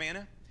crazy about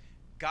manna?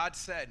 God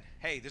said,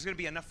 hey, there's going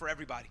to be enough for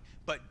everybody,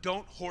 but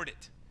don't hoard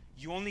it.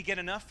 You only get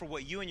enough for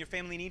what you and your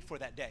family need for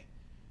that day.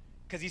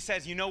 Because he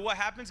says, you know what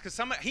happens? Because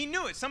he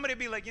knew it. Somebody would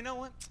be like, you know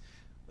what?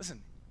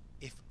 Listen,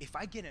 if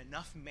I get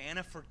enough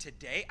manna for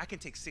today, I can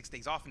take 6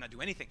 days off and not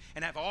do anything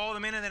and have all the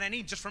manna that I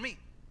need just for me.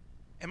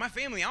 And my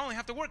family, I only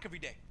have to work every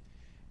day.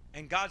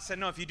 And God said,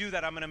 no, if you do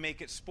that, I'm going to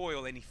make it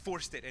spoil. And he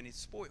forced it and it's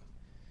spoiled.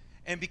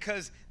 And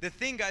because the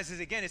thing, guys, is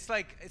again, it's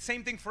like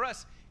same thing for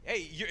us.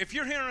 Hey, if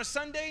you're here on a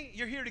Sunday,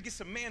 you're here to get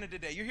some manna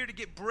today. You're here to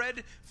get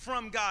bread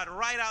from God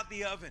right out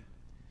the oven.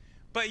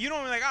 But you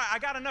don't like, I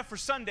got enough for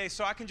Sunday,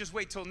 so I can just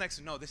wait till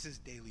next. No, this is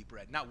daily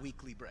bread, not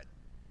weekly bread.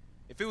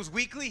 If it was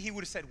weekly, he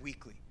would have said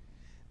weekly.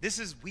 This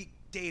is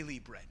daily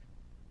bread.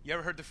 You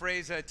ever heard the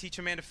phrase, teach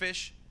a man to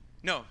fish?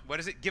 No,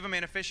 what is it? Give a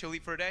man a fish, he'll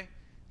eat for a day.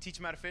 Teach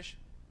him how to fish,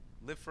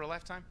 live for a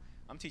lifetime.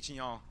 I'm teaching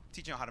y'all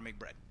how to make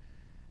bread.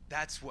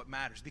 That's what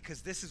matters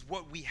because this is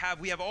what we have.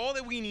 We have all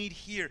that we need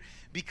here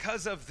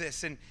because of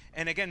this. And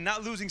again,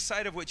 not losing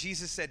sight of what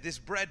Jesus said. This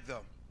bread,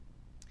 though,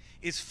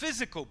 is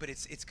physical, but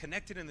it's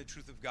connected in the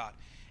truth of God.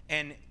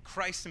 And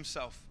Christ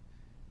himself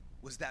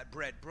was that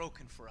bread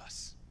broken for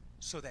us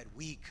so that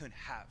we could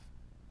have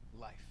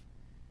life.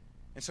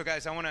 And so,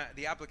 guys,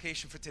 the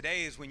application for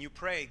today is when you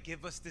pray,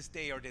 give us this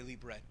day our daily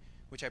bread,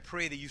 which I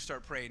pray that you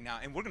start praying now.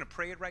 And we're going to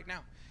pray it right now.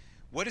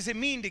 What does it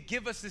mean to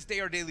give us this day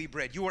our daily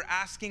bread? You are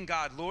asking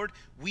God, Lord,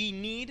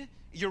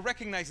 you're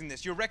recognizing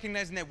this. You're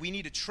recognizing that we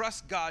need to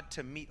trust God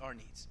to meet our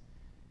needs.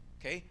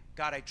 Okay?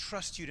 God, I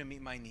trust you to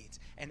meet my needs.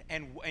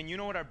 And you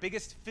know what our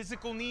biggest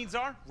physical needs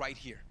are? Right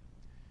here.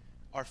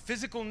 Our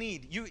physical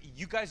need,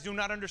 you guys do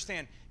not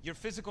understand, your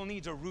physical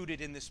needs are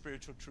rooted in this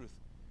spiritual truth.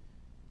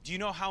 Do you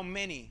know how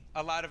many,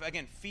 a lot of,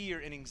 again, fear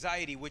and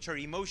anxiety, which are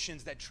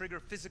emotions that trigger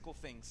physical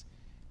things?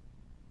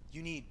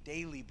 You need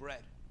daily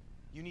bread.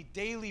 You need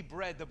daily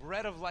bread, the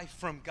bread of life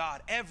from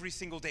God, every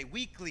single day,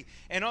 weekly,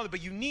 and all that.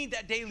 But you need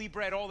that daily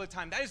bread all the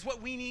time. That is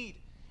what we need.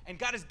 And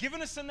God has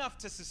given us enough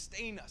to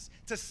sustain us,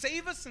 to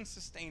save us and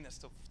sustain us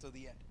till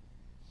the end.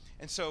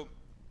 And so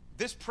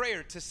this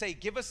prayer to say,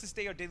 give us this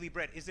day our daily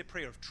bread, is a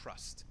prayer of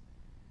trust.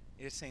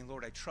 It is saying,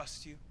 Lord, I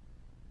trust you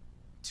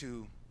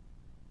to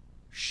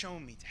show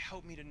me, to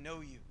help me to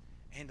know you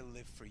and to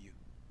live for you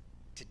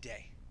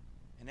today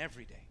and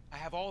every day. I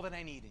have all that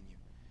I need in you.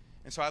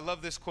 And so I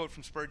love this quote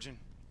from Spurgeon,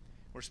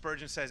 where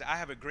Spurgeon says, I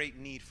have a great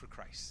need for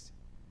Christ,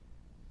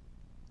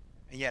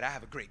 and yet I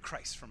have a great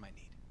Christ for my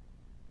need.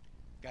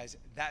 Guys,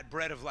 that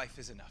bread of life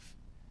is enough.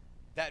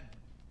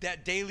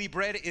 That daily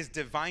bread is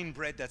divine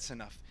bread that's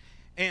enough.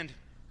 And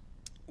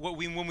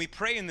when we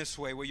pray in this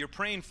way, what you're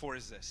praying for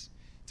is this.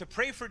 To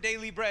pray for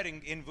daily bread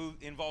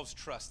involves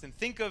trust. And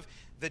think of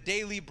the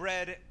daily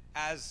bread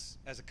as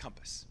a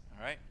compass,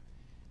 all right?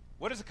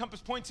 What does a compass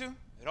point to?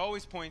 It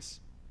always points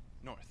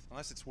north,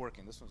 unless it's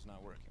working. This one's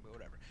not working, but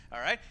whatever, all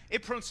right?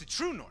 It points to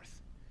true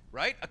north,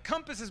 right? A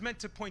compass is meant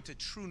to point to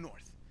true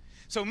north.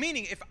 So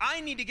meaning, if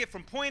I need to get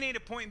from point A to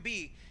point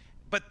B,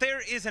 but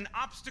there is an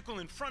obstacle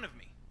in front of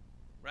me,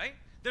 right?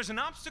 There's an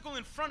obstacle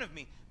in front of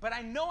me, but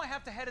I know I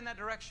have to head in that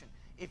direction.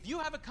 If you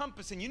have a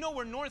compass and you know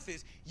where north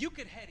is, you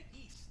could head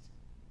east.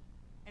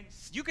 And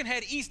you can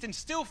head east and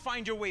still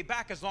find your way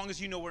back as long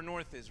as you know where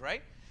north is,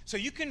 right? So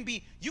you can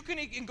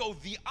go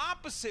the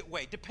opposite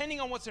way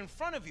depending on what's in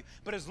front of you.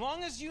 But as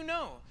long as you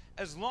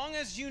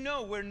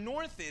know where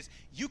north is,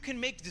 you can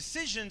make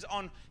decisions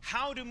on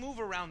how to move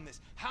around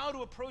this, how to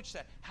approach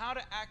that, how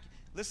to act.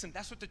 Listen,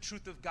 that's what the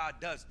truth of God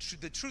does.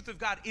 The truth of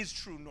God is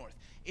true north.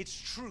 It's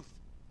truth.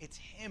 It's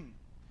Him.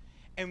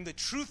 And the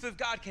truth of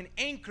God can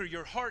anchor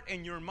your heart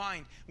and your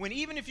mind when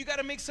even if you got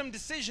to make some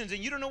decisions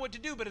and you don't know what to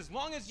do, but as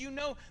long as you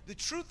know the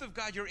truth of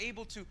God, you're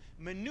able to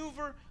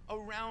maneuver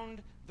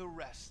around the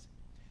rest.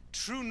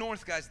 True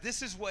north, guys,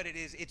 this is what it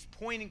is. It's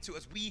pointing to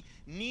us. We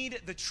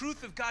need the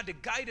truth of God to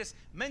guide us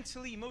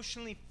mentally,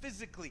 emotionally,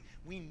 physically.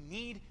 We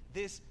need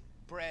this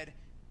bread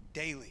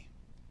daily.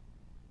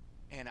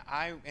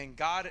 And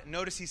God,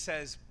 notice He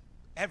says,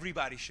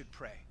 everybody should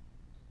pray.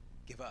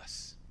 Give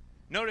us.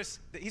 Notice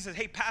that He says,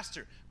 hey,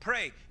 pastor,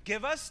 pray.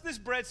 Give us this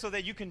bread so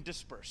that you can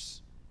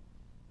disperse.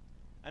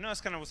 I know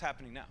that's kind of what's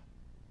happening now,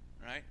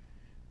 right?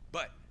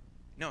 But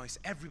no, it's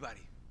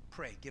everybody.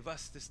 Pray. Give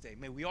us this day.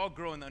 May we all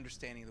grow in the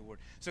understanding of the word.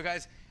 So,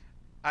 guys,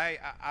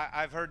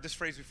 I've heard this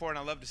phrase before, and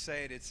I love to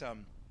say it. It's,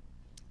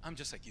 I'm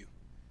just like you.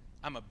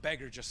 I'm a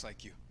beggar just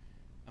like you.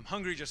 I'm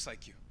hungry just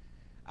like you.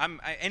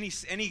 Any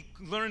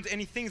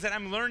things that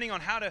I'm learning on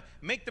how to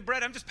make the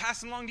bread, I'm just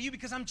passing along to you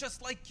because I'm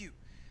just like you.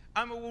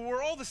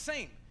 We're all the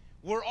same.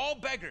 We're all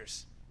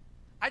beggars.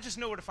 I just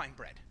know where to find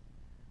bread.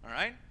 All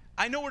right?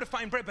 I know where to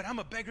find bread, but I'm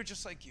a beggar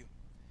just like you.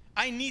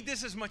 I need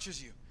this as much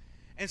as you.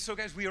 And so,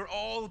 guys, we are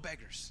all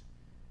beggars.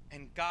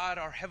 And God,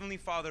 our Heavenly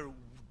Father,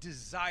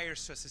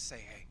 desires us to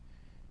say, hey,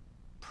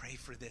 pray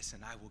for this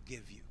and I will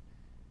give you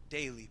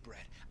daily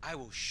bread. I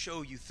will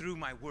show you through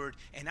my word,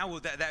 and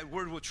that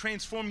word will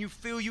transform you,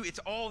 fill you. It's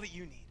all that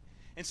you need.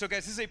 And so,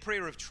 guys, this is a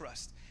prayer of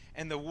trust.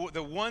 And the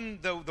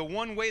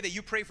one way that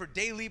you pray for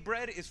daily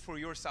bread is for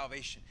your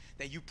salvation.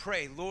 That you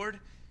pray, Lord,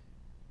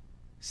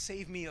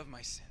 save me of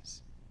my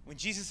sins. When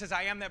Jesus says,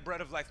 I am that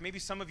bread of life, maybe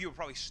some of you are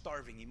probably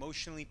starving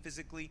emotionally,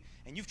 physically,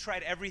 and you've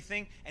tried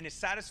everything, and it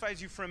satisfies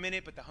you for a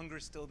minute, but the hunger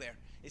is still there.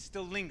 It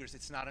still lingers.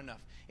 It's not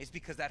enough. It's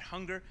because that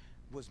hunger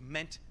was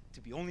meant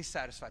to be only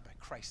satisfied by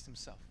Christ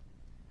Himself.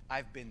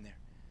 I've been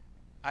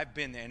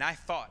there, and I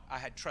thought I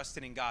had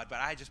trusted in God, but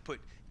I just put,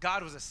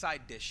 God was a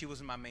side dish. He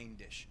wasn't my main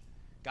dish.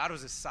 God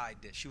was a side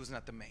dish. He was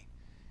not the main.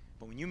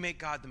 But when you make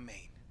God the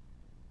main,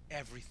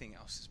 everything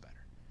else is better.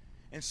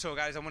 And so,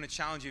 guys, I want to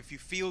challenge you. If you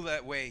feel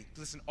that way,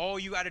 listen, all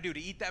you got to do to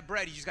eat that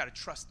bread, you just got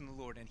to trust in the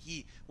Lord, and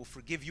He will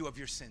forgive you of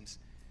your sins.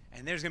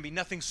 And there's going to be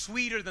nothing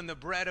sweeter than the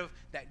bread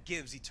that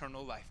gives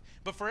eternal life.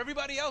 But for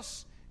everybody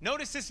else,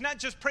 notice it's not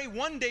just pray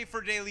one day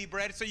for daily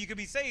bread so you can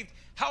be saved.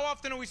 How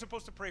often are we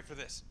supposed to pray for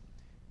this?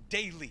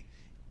 Daily.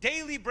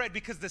 Daily bread,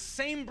 because the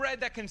same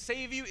bread that can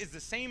save you is the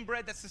same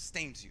bread that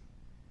sustains you.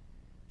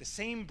 The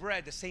same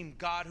bread, the same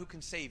God who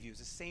can save you is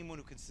the same one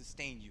who can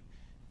sustain you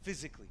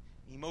physically,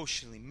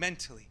 emotionally,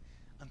 mentally,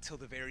 until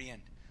the very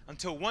end.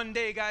 Until one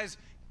day, guys,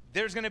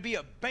 there's going to be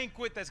a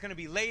banquet that's going to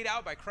be laid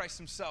out by Christ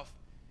Himself.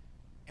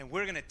 And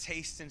we're going to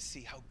taste and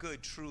see how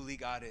good truly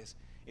God is.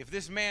 If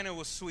this manna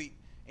was sweet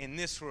in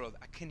this world,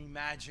 I can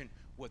imagine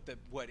what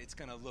it's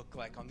going to look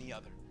like on the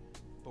other.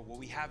 But what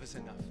we have is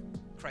enough.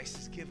 Christ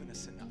has given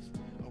us enough.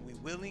 Are we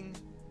willing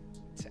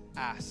to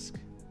ask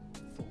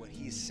for what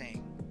He is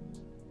saying?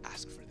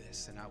 Ask for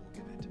this, and I will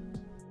give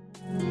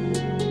it.